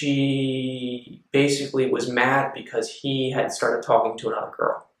 she basically was mad because he had started talking to another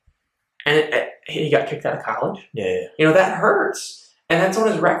girl. And he got kicked out of college. Yeah. That hurts. And that's on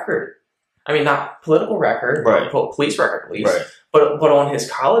his record. I mean, not political record, right. Police record at least, right. but on his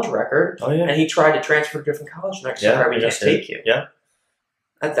college record. Oh, yeah. And he tried to transfer to a different college next year. We can't take you. Yeah.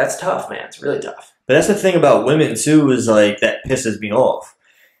 That's tough, man. It's really tough. But that's the thing about women too, is like that pisses me off.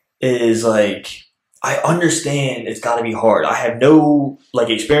 Is like, I understand it's got to be hard. I have no like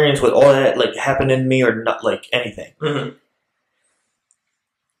experience with all that like happening to me or not like anything. Mm-hmm.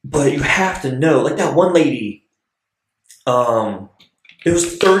 But you have to know, like that one lady. It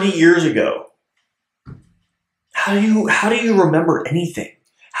was 30 years ago. How do you remember anything?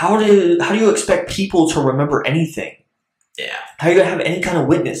 How do you expect people to remember anything? Yeah. How are you going to have any kind of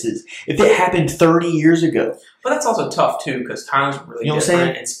witnesses if it happened 30 years ago? But that's also tough, too, because times were really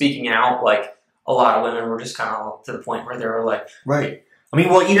different. And speaking out, like, a lot of women were just kind of to the point where they were like... Right. I mean,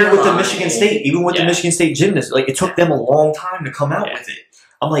 well, even with the Michigan State, the Michigan State gymnast, like, it took them a long time to come out with it.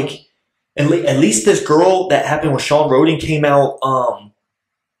 I'm like, at least this girl that happened with Sean Roden came out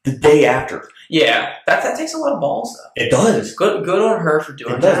the day after. Yeah, that takes a lot of balls, though. It does. Good on her for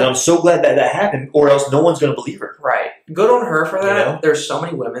doing that. It does, and I'm so glad that happened, or else no one's going to believe her. Right. Good on her for that. You know? There's so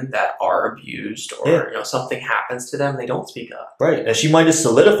many women that are abused, or something happens to them, they don't speak up. Right, and she might have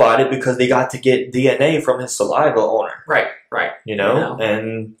solidified it because they got to get DNA from his saliva on her. Right.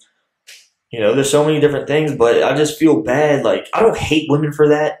 And there's so many different things, but I just feel bad. Like, I don't hate women for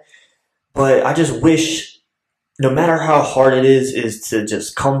that, but I just wish, no matter how hard it is to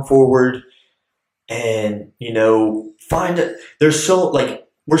just come forward and, find there's so, like,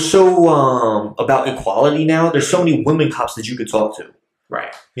 we're so about equality now. There's so many women cops that you could talk to.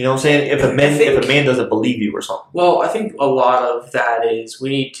 Right. You know what I'm saying? If a man doesn't believe you or something. Well, I think a lot of that is we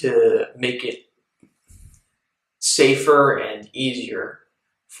need to make it safer and easier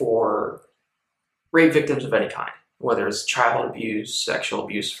for rape victims of any kind, whether it's child abuse, sexual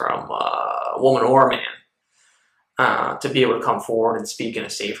abuse from a woman or a man. To be able to come forward and speak in a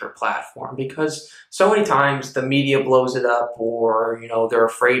safer platform, because so many times the media blows it up, or they're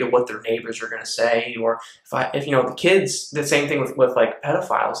afraid of what their neighbors are going to say, or if the kids, the same thing with like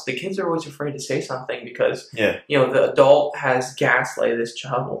pedophiles, the kids are always afraid to say something because the adult has gaslighted this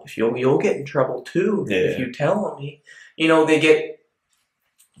child. Well, if you'll get in trouble too if you tell me. You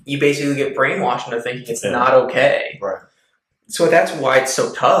basically get brainwashed into thinking it's not okay. Right. So that's why it's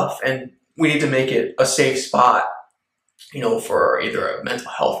so tough, and we need to make it a safe spot. For either a mental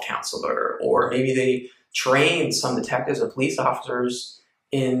health counselor, or maybe they train some detectives and police officers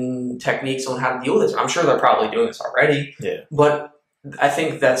in techniques on how to deal with this. I'm sure they're probably doing this already. Yeah. But I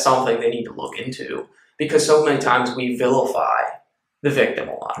think that's something they need to look into, because so many times we vilify the victim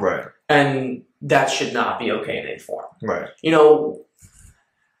a lot. Right. And that should not be okay in any form. Right. You know,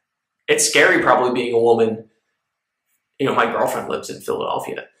 it's scary probably being a woman. You know, my girlfriend lives in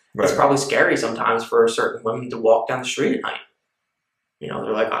Philadelphia. Right. It's probably scary sometimes for certain women to walk down the street at night. You know,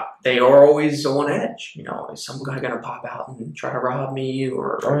 they're like, they are always on edge. You know, is some guy going to pop out and try to rob me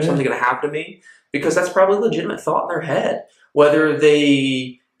or something going to happen to me? Because that's probably a legitimate thought in their head. Whether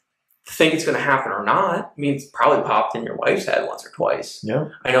they think it's going to happen or not, I mean, it's probably popped in your wife's head once or twice. Yeah.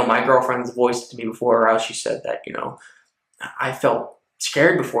 I know my girlfriend's voiced to me before. She said that, you know, I felt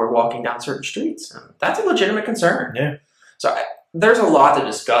scared before walking down certain streets. And that's a legitimate concern. Yeah. So there's a lot to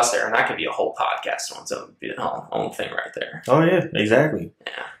discuss there, and that could be a whole podcast on its own thing right there. Oh yeah, exactly.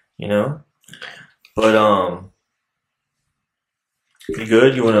 Yeah. You know, but you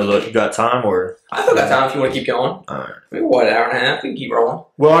good? You want to look? You got time or? I still got time if you want to keep going. All right. Maybe what, an hour and a half? We can keep rolling.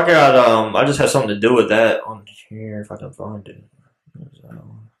 Well, I got I just have something to do with that on here if I can find it. Where's that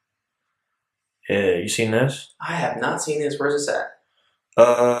one? Yeah, you seen this? I have not seen this. Where's this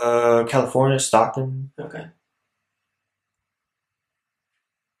at? California, Stockton. Okay.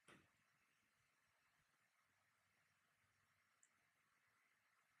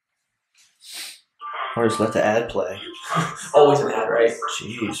 Or just let the ad play. Always an ad, right?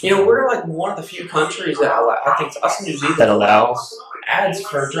 Jeez. You know, we're like one of the few countries that allow, I think it's us in New Zealand, That allows ads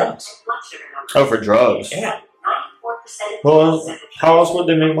for drugs. Oh, for drugs. Yeah. Well, how else would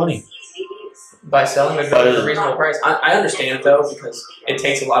they make money? By selling a drug at a reasonable price. I understand it, though, because it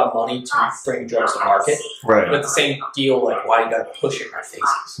takes a lot of money to bring drugs to market. Right. But at the same deal, like, why you gotta push it in our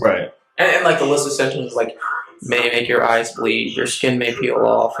faces? Right. And like, the list of symptoms, like, may make your eyes bleed, your skin may peel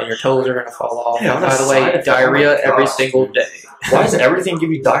off, and your toes are going to fall off. Yeah, and by the way, diarrhea every single day. Why does everything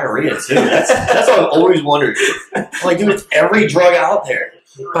give you diarrhea, too? That's what I've always wondered. Like, dude, it's every drug out there.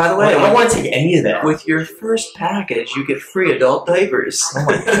 By the way, I don't want to take any of that. with your first package, you get free adult diapers. Oh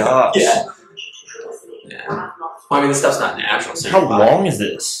my gosh. Yeah. Yeah. Well, I mean, this stuff's not natural. So How long is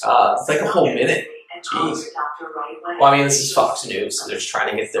this? It's like a whole minute. Jeez. Well, I mean, this is Fox News, so they're just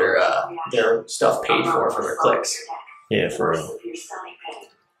trying to get their stuff paid for their clicks. Yeah, for real.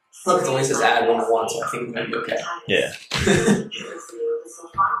 Look, it's only says ad 101, so I think we might be okay. Yeah.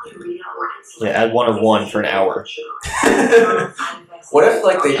 Yeah, add 1 of 1 for an hour. What if,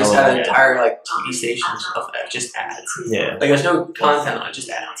 like, they just had an entire, like, TV stations of just ads? Yeah. Like, there's no content on it, just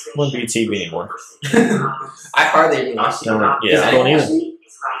ads. Wouldn't be TV anymore. I hardly even watch TV. No, yeah, I don't either.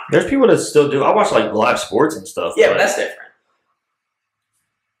 There's people that still do. I watch, like, live sports and stuff. Yeah, but that's different.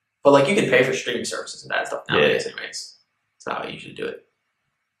 But, like, you can pay for streaming services and that stuff nowadays, anyways. That's not how you usually do it.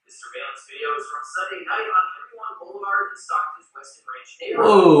 This surveillance video is from Sunday night on Henry Boulevard in Stockton's Weston Ranch neighborhood.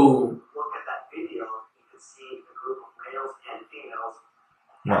 Whoa. Look at that video. You can see a group of males and females.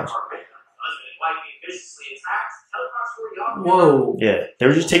 Nice. Husband and wife being viciously attacked. Teleprompts were young. Whoa. Yeah, they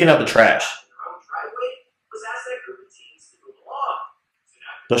were just taking out the trash. Their own driveway was asked that group of teens to move along. Soon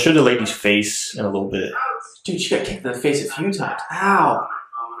after They'll show the lady's face in a little bit. Dude, she got kicked in the face a few times. Ow.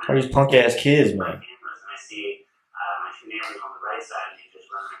 All these punk ass kids, man. I see my two neighbors on the right side and he just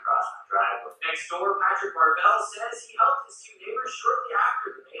running across my driveway. Next door, Patrick Barbell says he helped his two neighbors shortly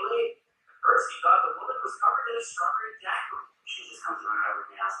after the melee. At first, he thought the woman was covered in a strawberry daiquiri. She just comes running over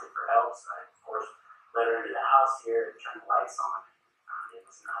to me asking for help, so I, of course, let her into the house here and turned the lights on. It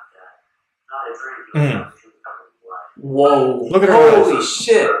was not a drink. She was covered in blood. Whoa. Look at her Holy eyes.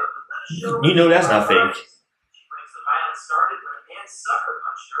 shit. You know that's not fake. She claims the violence started when a man sucker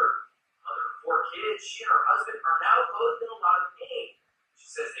punched her. Mother of 4 kids, she and her husband are now both in a lot of pain. She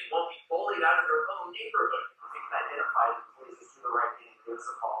says they won't be bullied out of their own neighborhood. If they can identify the police, just do the right thing and give us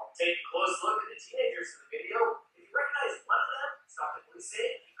a call. Take a close look at the teenagers in the video. If you recognize one of them, stop the police say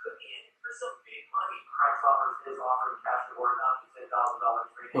he could be in for some big money. Crime Stoppers is offering cash reward up to $10,000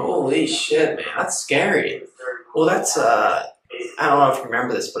 for Holy shit, man. That's scary. Well, that's, I don't know if you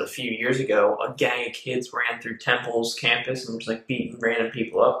remember this, but a few years ago, a gang of kids ran through Temple's campus and was, like, beating random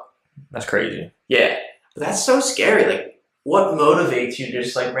people up. That's crazy. Yeah. But that's so scary. Like, what motivates you to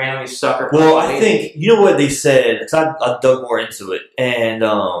just, like, randomly sucker punch? Well, I think, you know what they said, because I dug more into it, and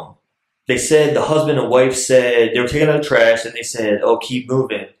they said the husband and wife said, they were taking out the trash, and they said, oh, keep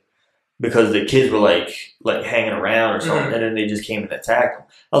moving, because the kids were, like hanging around or something, and then they just came and attacked them.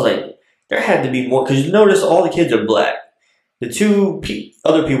 I was like, there had to be more, because you notice all the kids are black. The two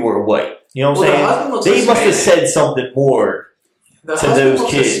other people were white. You know what I'm saying? They must have said something more to those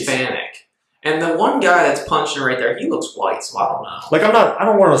kids. Hispanic. And the one guy that's punching right there, he looks white, so I don't know. Like, I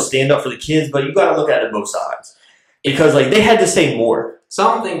don't want to stand up for the kids, but you got to look at it both sides. Because, like, they had to say more.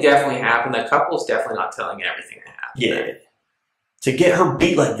 Something definitely happened. The couple's definitely not telling everything that happened. Yeah. To get her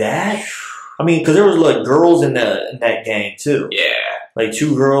beat like that, I mean, because there was like girls in that gang too. Yeah. Like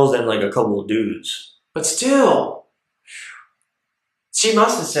 2 girls and like a couple of dudes. But still, she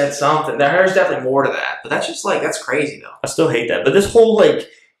must have said something. There's definitely more to that. But that's just like, that's crazy though. I still hate that. But this whole like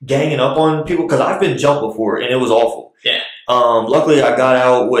ganging up on people, because I've been jumped before and it was awful. Yeah. Luckily I got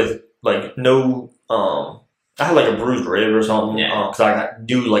out with like no, I had like a bruised rib or something. Yeah. Because I got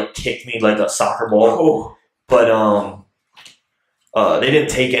dude like kicked me like a soccer ball. Oh. But they didn't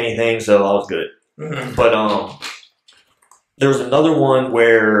take anything, so I was good. Mm-hmm. But there was another one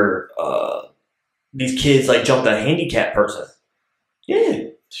where these kids like jumped a handicapped person. Yeah.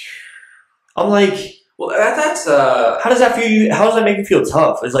 I'm like, well, that's how does that feel? How does that make you feel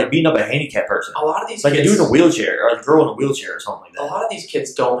tough? It's like beating up a handicapped person. a lot of these Like kids, a dude in a wheelchair or a girl in a wheelchair or something like a that. lot of these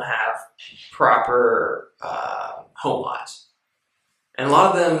kids don't have proper home lives, and a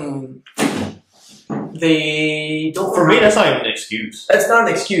lot of them they don't. For me, that's not even an excuse. That's not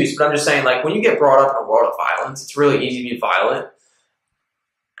an excuse, but I'm just saying, like, when you get brought up in a world of violence, it's really easy to be violent.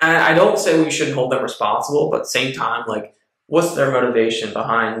 And I don't say we shouldn't hold them responsible, but at the same time, like, what's their motivation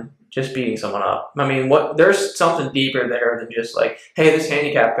behind just beating someone up? I mean, there's something deeper there than just like, hey, this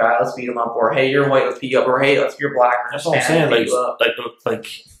handicapped guy, let's beat him up, or hey, you're white, let's beat you up, or hey, you're black, or That's all I'm saying. beat you up. Like,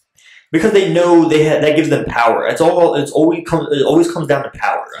 because they know that gives them power. It always comes down to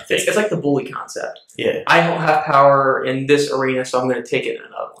power. I think It's like the bully concept. Yeah. I don't have power in this arena, so I'm going to take it in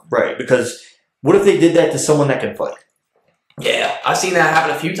another one. Right. Because what if they did that to someone that can fight? Yeah, I've seen that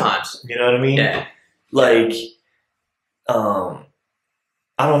happen a few times. You know what I mean? Yeah. Like, I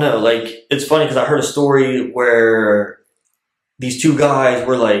don't know. Like, it's funny because I heard a story where these 2 guys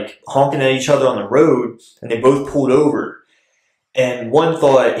were like honking at each other on the road, and they both pulled over. And one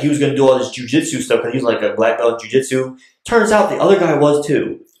thought he was going to do all this jujitsu stuff because he's like a black belt in jujitsu. Turns out the other guy was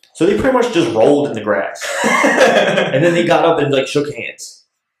too. So they pretty much just rolled in the grass. And then they got up and like shook hands.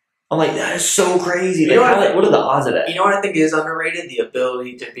 I'm like, that is so crazy. Like, what are the odds of that? You know what I think is underrated? The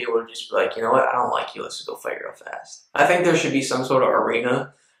ability to be able to just be like, you know what, I don't like you, let's go fight real fast. I think there should be some sort of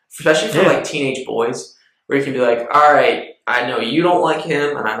arena, especially for like teenage boys, where you can be like, all right, I know you don't like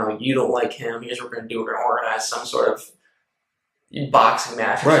him, and I know you don't like him. Here's what we're going to do. We're going to organize some sort of boxing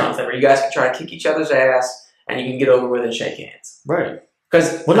match or something where you guys can try to kick each other's ass and you can get over with and shake hands. Right.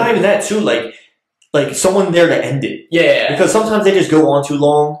 Because not even that too. Like someone there to end it. Yeah. Because sometimes they just go on too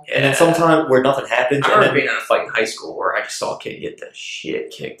long, and then sometimes where nothing happens. I remember being in a fight in high school where I just saw a kid get the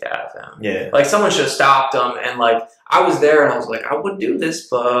shit kicked out of him. Yeah. Like someone should have stopped him, and like I was there and I was like, I would do this,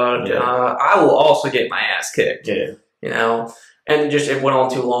 but I will also get my ass kicked. Yeah. You know, and just it went on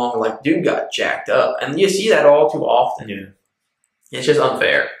too long. Like dude got jacked up, and you see that all too often. Yeah. It's just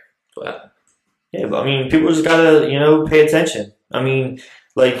unfair, but yeah, but I mean, people just gotta, pay attention. I mean,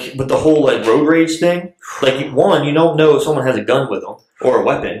 like with the whole like road rage thing, like 1, you don't know if someone has a gun with them or a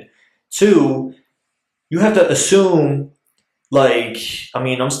weapon. 2, you have to assume, like, I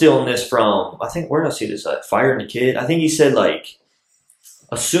mean, I'm stealing this from, I think, where did I see this? Fire and the Kid. I think he said like,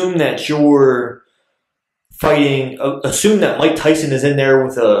 assume that you're fighting. Assume that Mike Tyson is in there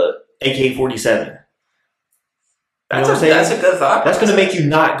with a AK-47. That's a good thought. That's going to make you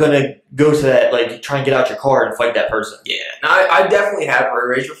not going to go to that, like, try and get out your car and fight that person. Yeah. No, I definitely had road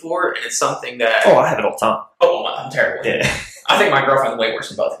rage before, and it's something that... Oh, I have it all the time. Oh, I'm terrible. Yeah. I think my girlfriend's way worse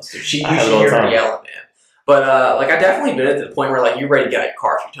than both of us, dude. You I have should it all hear the her time. yelling, man. But, like, I definitely been at the point where, like, you're ready to get out of your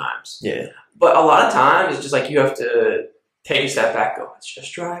car a few times. Yeah. But a lot of times, it's just like you have to take a step back, go, it's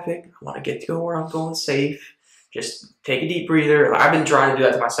just driving. I want to get to go where I'm going safe. Just take a deep breather. I've been trying to do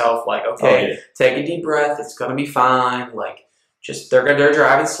that to myself. Like, okay, take a deep breath. It's going to be fine. Like, just they're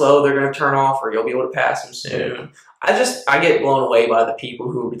driving slow. They're going to turn off, or you'll be able to pass them soon. I get blown away by the people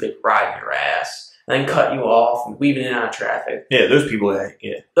who like riding your ass and then cut you off and weaving in and out of traffic. Yeah, those people.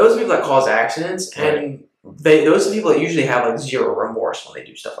 Yeah, those people that cause accidents, and those are people that usually have like zero remorse when they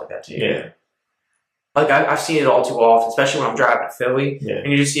do stuff like that to you. Yeah. Like I've seen it all too often, especially when I'm driving to Philly, and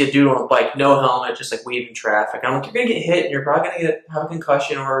you just see a dude on a bike, no helmet, just like weaving traffic. And I'm like, you're gonna get hit, and you're probably gonna have a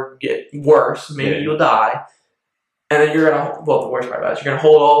concussion or get worse. Maybe you'll die. And then you're gonna, well, the worst part about it is you're gonna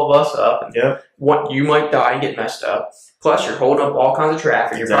hold all of us up, and you might die and get messed up. Plus, you're holding up all kinds of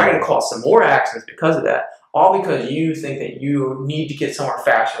traffic. You're probably gonna cause some more accidents because of that. All because you think that you need to get somewhere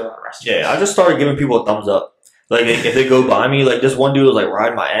faster than the rest of us. I just started giving people a thumbs up. Like, if they go by me, like, this one dude was, like,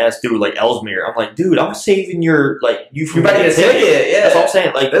 riding my ass through, like, Ellesmere. I'm like, dude, I'm saving you from getting a ticket. Yeah. That's what I'm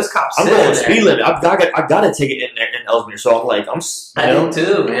saying. Like, this cop's I'm going speed limit. I've got a ticket in Ellesmere. So I'm like, I do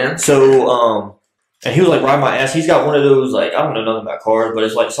too, man. So, and he was, like, riding my ass. He's got one of those, like, I don't know nothing about cars, but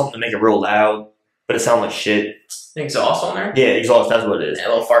it's, like, something to make it real loud, but it sounds like shit. Exhaust on there? Yeah, exhaust. That's what it is. Yeah,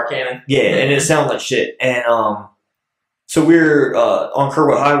 a little fart cannon. Yeah, and it sounds like shit. And, So we were on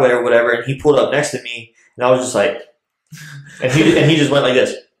Kirkwood Highway or whatever, and he pulled up next to me, and I was just like, and he just went like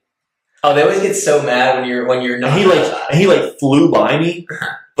this. Oh, they always get so mad when you're not. And he flew by me,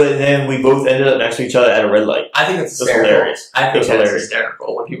 but then we both ended up next to each other at a red light. I think it's hilarious. I think that's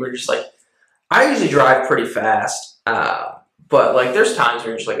hysterical when people are just like. I usually drive pretty fast, but like there's times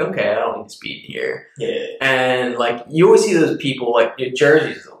where you're just like, okay, I don't need to speed here. Yeah. And like you always see those people like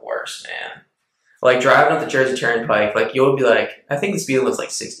Jersey's the worst, man. Like driving up the Jersey Turnpike, like you'll be like, I think the speed limit's like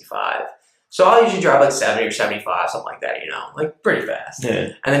 65. So I'll usually drive like 70 or 75, something like that, like pretty fast.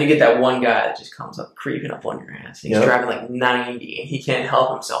 Yeah. And then you get that one guy that just comes up creeping up on your ass. He's driving like 90 and he can't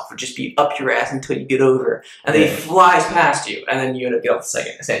help himself but just be up your ass until you get over. And then he flies past you and then you end up getting off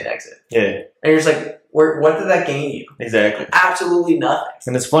the same exit. Yeah. And you're just like, what did that gain you? Exactly. Absolutely nothing.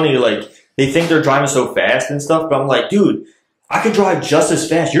 And it's funny, like, they think they're driving so fast and stuff, but I'm like, dude, I could drive just as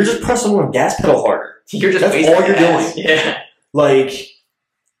fast. You're just pressing on the gas pedal harder. That's all you're doing. Yeah. Like,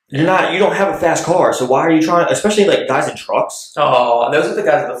 you don't have a fast car, so why are you trying, especially like guys in trucks? Oh, those are the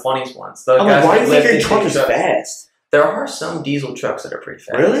guys that are the funniest ones. I'm like, why do you think your truck is fast? There are some diesel trucks that are pretty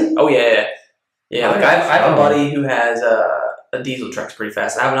fast. Really? Oh, yeah. Yeah, like I have a buddy who has a diesel truck's pretty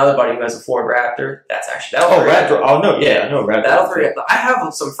fast. I have another buddy who has a Ford Raptor. Raptor. Oh, no, yeah, I know Raptor. I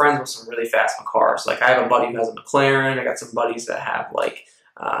have some friends with some really fast cars. Like, I have a buddy who has a McLaren. I got some buddies that have, like,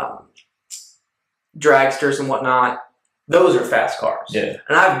 dragsters and whatnot. Those are fast cars. Yeah.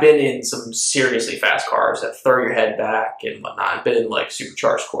 And I've been in some seriously fast cars that throw your head back and whatnot. I've been in, like,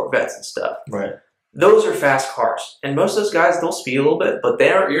 supercharged Corvettes and stuff. Right. Those are fast cars. And most of those guys, they'll speed a little bit, but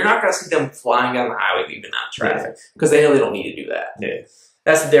you're not going to see them flying down the highway leaving out traffic because they know they don't need to do that. Yeah.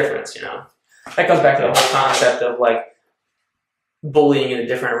 That's the difference, That goes back to the whole concept of, like, bullying in a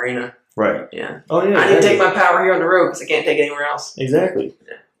different arena. Right. Yeah. Oh, yeah. I need to take my power here on the road because I can't take it anywhere else. Exactly.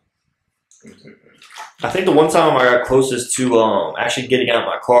 Yeah. I think the one time I got closest to actually getting out of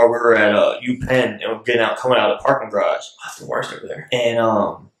my car, we were at UPenn and coming out of the parking garage. That's the worst over there.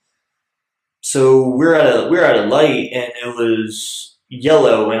 And so we're at a light and it was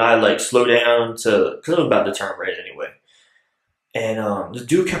yellow and I like slowed down because I was about to turn red anyway. And the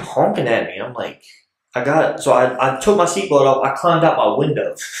dude kept honking at me. I'm like, I took my seatbelt off. I climbed out my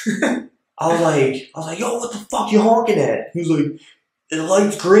window. I was like, yo, what the fuck you honking at? He was like, the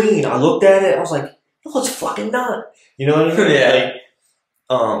light's green. I looked at it. I was like, no, it's fucking not. You know what I mean? Yeah.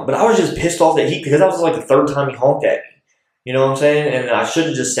 Like, but I was just pissed off because that was like the third time he honked at me. You know what I'm saying? And I should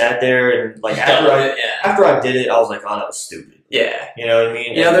have just sat there and like after I did it, I was like, oh, that was stupid. Yeah. You know what I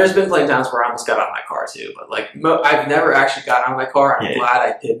mean? There's been plenty of times where I almost got out of my car too, but like I've never actually got out of my car, and I'm glad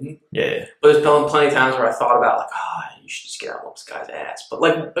I didn't. Yeah. But there's been plenty of times where I thought about like, you should just get out of this guy's ass. But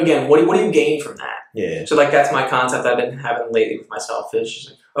like again, what do you gain from that? Yeah. So like that's my concept I've been having lately with myself is just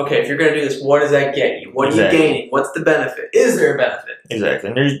like, okay, if you're gonna do this, what does that get you? What are you gaining? What's the benefit? Is there a benefit? Exactly.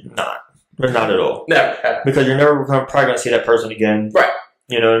 And there's not. There's not at all. Never. Ever. Because you're never probably gonna see that person again. Right.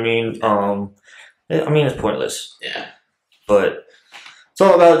 You know what I mean? I mean it's pointless. Yeah. But it's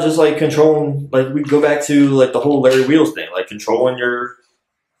all about just like controlling. Like we go back to like the whole Larry Wheels thing, like controlling your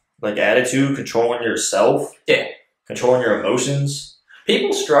like attitude, controlling yourself. Yeah. Controlling your emotions.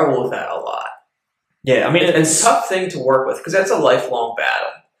 People struggle with that a lot. Yeah, I mean it's a tough thing to work with because that's a lifelong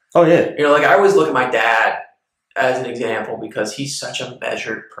battle. Oh yeah. Like I always look at my dad as an example because he's such a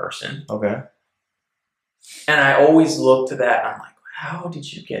measured person. Okay. And I always look to that and I'm like, how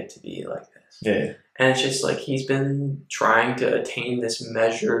did you get to be like this? Yeah. And it's just like he's been trying to attain this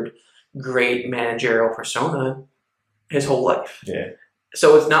measured, great managerial persona his whole life. Yeah.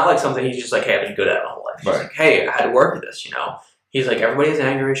 So it's not like something he's just like, hey, I've been good at my whole life. He's like, hey, I had to work at this, He's like, everybody has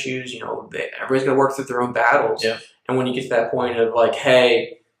anger issues, everybody's going to work through their own battles. Yeah. And when you get to that point of like,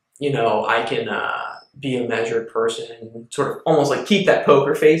 hey, I can be a measured person and sort of almost like keep that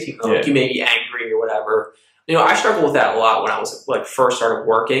poker face, even though like, you may be angry or whatever. I struggled with that a lot when I was like first started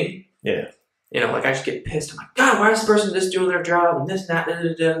working. Yeah. Like I just get pissed. I'm like, God, why is this person just doing their job and this and that,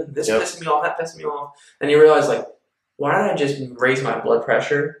 and this pissing me off, that pissing me off. And you realize like, why did I just raise my blood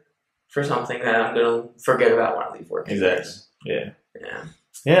pressure for something that I'm going to forget about when I leave work? Exactly. Yeah. Yeah.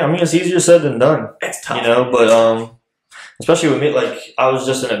 Yeah, I mean, it's easier said than done. It's tough. But especially with me, like, I was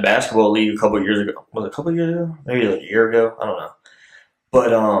just in a basketball league a couple of years ago. Was it a couple of years ago? Maybe like a year ago? I don't know.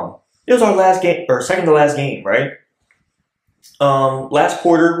 But it was our last game, or second to last game, right? Last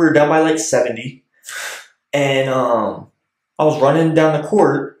quarter, we were down by like 70. And I was running down the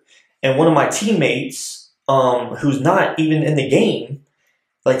court, and one of my teammates, who's not even in the game,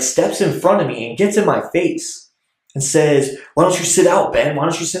 like, steps in front of me and gets in my face. And says, why don't you sit out, Ben? Why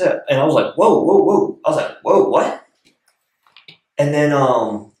don't you sit out? And I was like, whoa, whoa, whoa. I was like, whoa, what? And then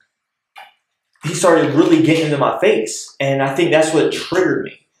he started really getting into my face, and I think that's what triggered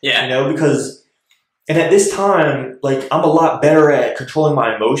me. Yeah. You know, because, and at this time, like, I'm a lot better at controlling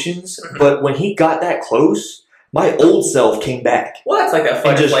my emotions, but when he got that close, my old self came back. Well, that's like that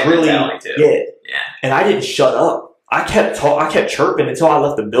fight And or just flight really, mentality too. yeah. And I didn't shut up. I kept chirping until I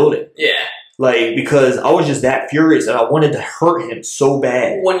left the building. Yeah. Like, because I was just that furious and I wanted to hurt him so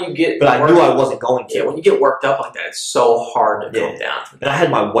bad. When you get, but I knew I wasn't going to. Yeah, when you get worked up like that, it's so hard to calm down. And I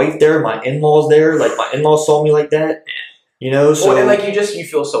had my wife there, my in-laws there. Like, my in-laws saw me like that. You know, so. Well, and like you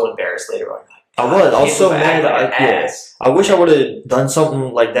feel so embarrassed later on. I was so mad. I wish I would have done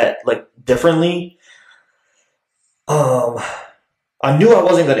something like that, like, differently. I knew I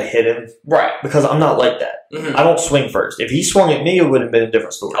wasn't going to hit him. Right. Because I'm not like that. Mm-hmm. I don't swing first. If he swung at me, it would have been a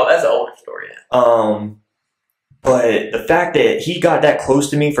different story. Oh, that's an older story, yeah. But the fact that he got that close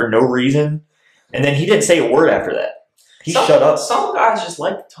to me for no reason, and then he didn't say a word after that. He shut up. Some guys just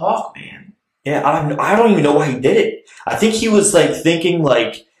like to talk, man. Yeah, I don't even know why he did it. I think he was, like, thinking,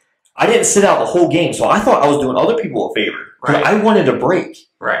 like, I didn't sit out the whole game, so I thought I was doing other people a favor. Right. I wanted a break.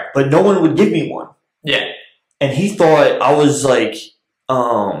 Right. But no one would give me one. Yeah. And he thought I was, like,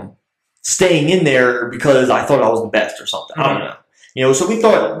 staying in there because I thought I was the best or something. I don't know. You know, so we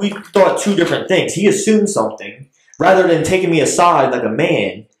thought two different things. He assumed something rather than taking me aside like a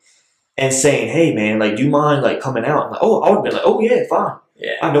man and saying, "Hey, man, like, do you mind, like, coming out?" I'm like, "Oh," I would have been like, "Oh yeah, fine.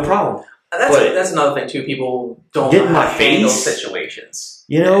 Yeah, I have no problem." That's another thing too. People don't get in know how my to handle face situations.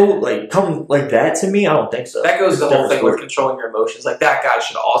 You know, like, come like that to me. I don't think so. That goes the It's whole thing different with controlling your emotions. Like, that guy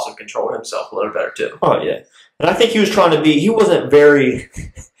should also control himself a little better too. Oh yeah, and I think he was trying to be. He wasn't very.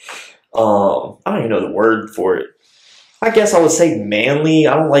 I don't even know the word for it. I guess I would say manly.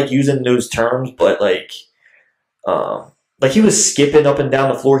 I don't like using those terms, but like he was skipping up and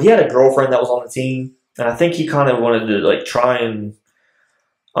down the floor. He had a girlfriend that was on the team, and I think he kind of wanted to, like, try and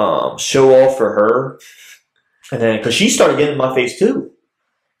show off for her. And then, because she started getting in my face too,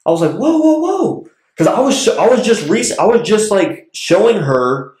 I was like, whoa, whoa, whoa, because I was just like showing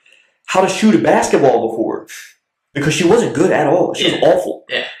her how to shoot a basketball before, because she wasn't good at all. She was awful.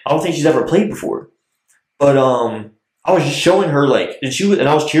 Yeah. I don't think she's ever played before, but I was just showing her, like, and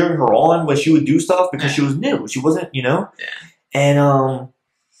I was cheering her on when she would do stuff because she was new. She wasn't, you know? Yeah. And,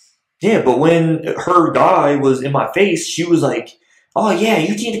 yeah, but when her guy was in my face, she was like, "Oh, yeah,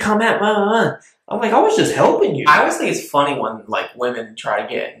 you need to come out." I'm like, I was just helping you. I always think it's funny when, like, women try to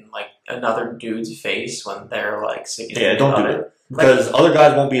get in, like, another dude's face when they're, like, Yeah, don't do it. Because other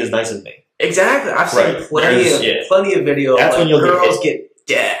guys won't be as nice as me. Exactly. I've seen plenty of videos. That's when you'll girls get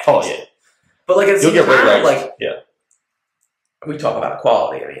decked. Oh, yeah. But, like, it's you'll get right, like, yeah. We talk about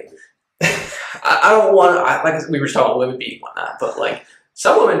equality. I mean, I don't want to, like we were talking about women beating whatnot, but, like,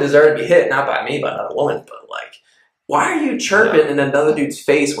 some women deserve to be hit, not by me, by another woman, but, like, why are you chirping in another dude's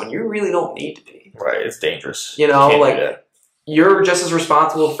face when you really don't need to be? Right, it's dangerous. You know, like, you're just as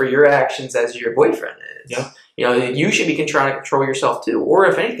responsible for your actions as your boyfriend is. Yeah. You know, you should be trying to control yourself too, or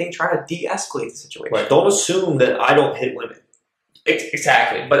if anything, try to de-escalate the situation. Right, don't assume that I don't hit women.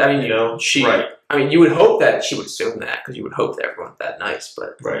 Exactly, but I mean, you know, I mean, you would hope that she would assume that because you would hope that everyone's that nice.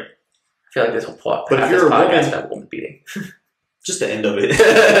 But right, I feel like this will plot. But if you're a woman, that woman beating, just the end of it.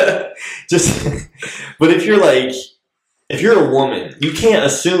 But if you're a woman, you can't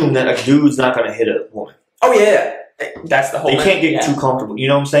assume that a dude's not going to hit a woman. Oh yeah, that's the whole. They can't get too comfortable. You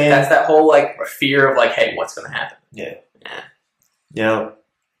know what I'm saying? That's that whole, like, fear of, like, hey, what's going to happen? Yeah.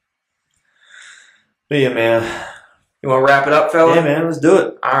 But yeah, man. You want to wrap it up, fella? Yeah, man. Let's do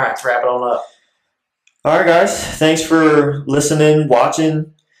it. All right, let's wrap it on up. All right, guys. Thanks for listening,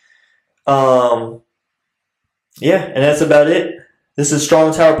 watching. Yeah, and that's about it. This is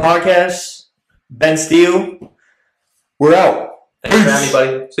Strong Tower Podcast. Ben Steele. We're out. Thanks for having me,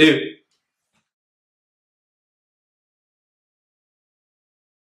 buddy. See you.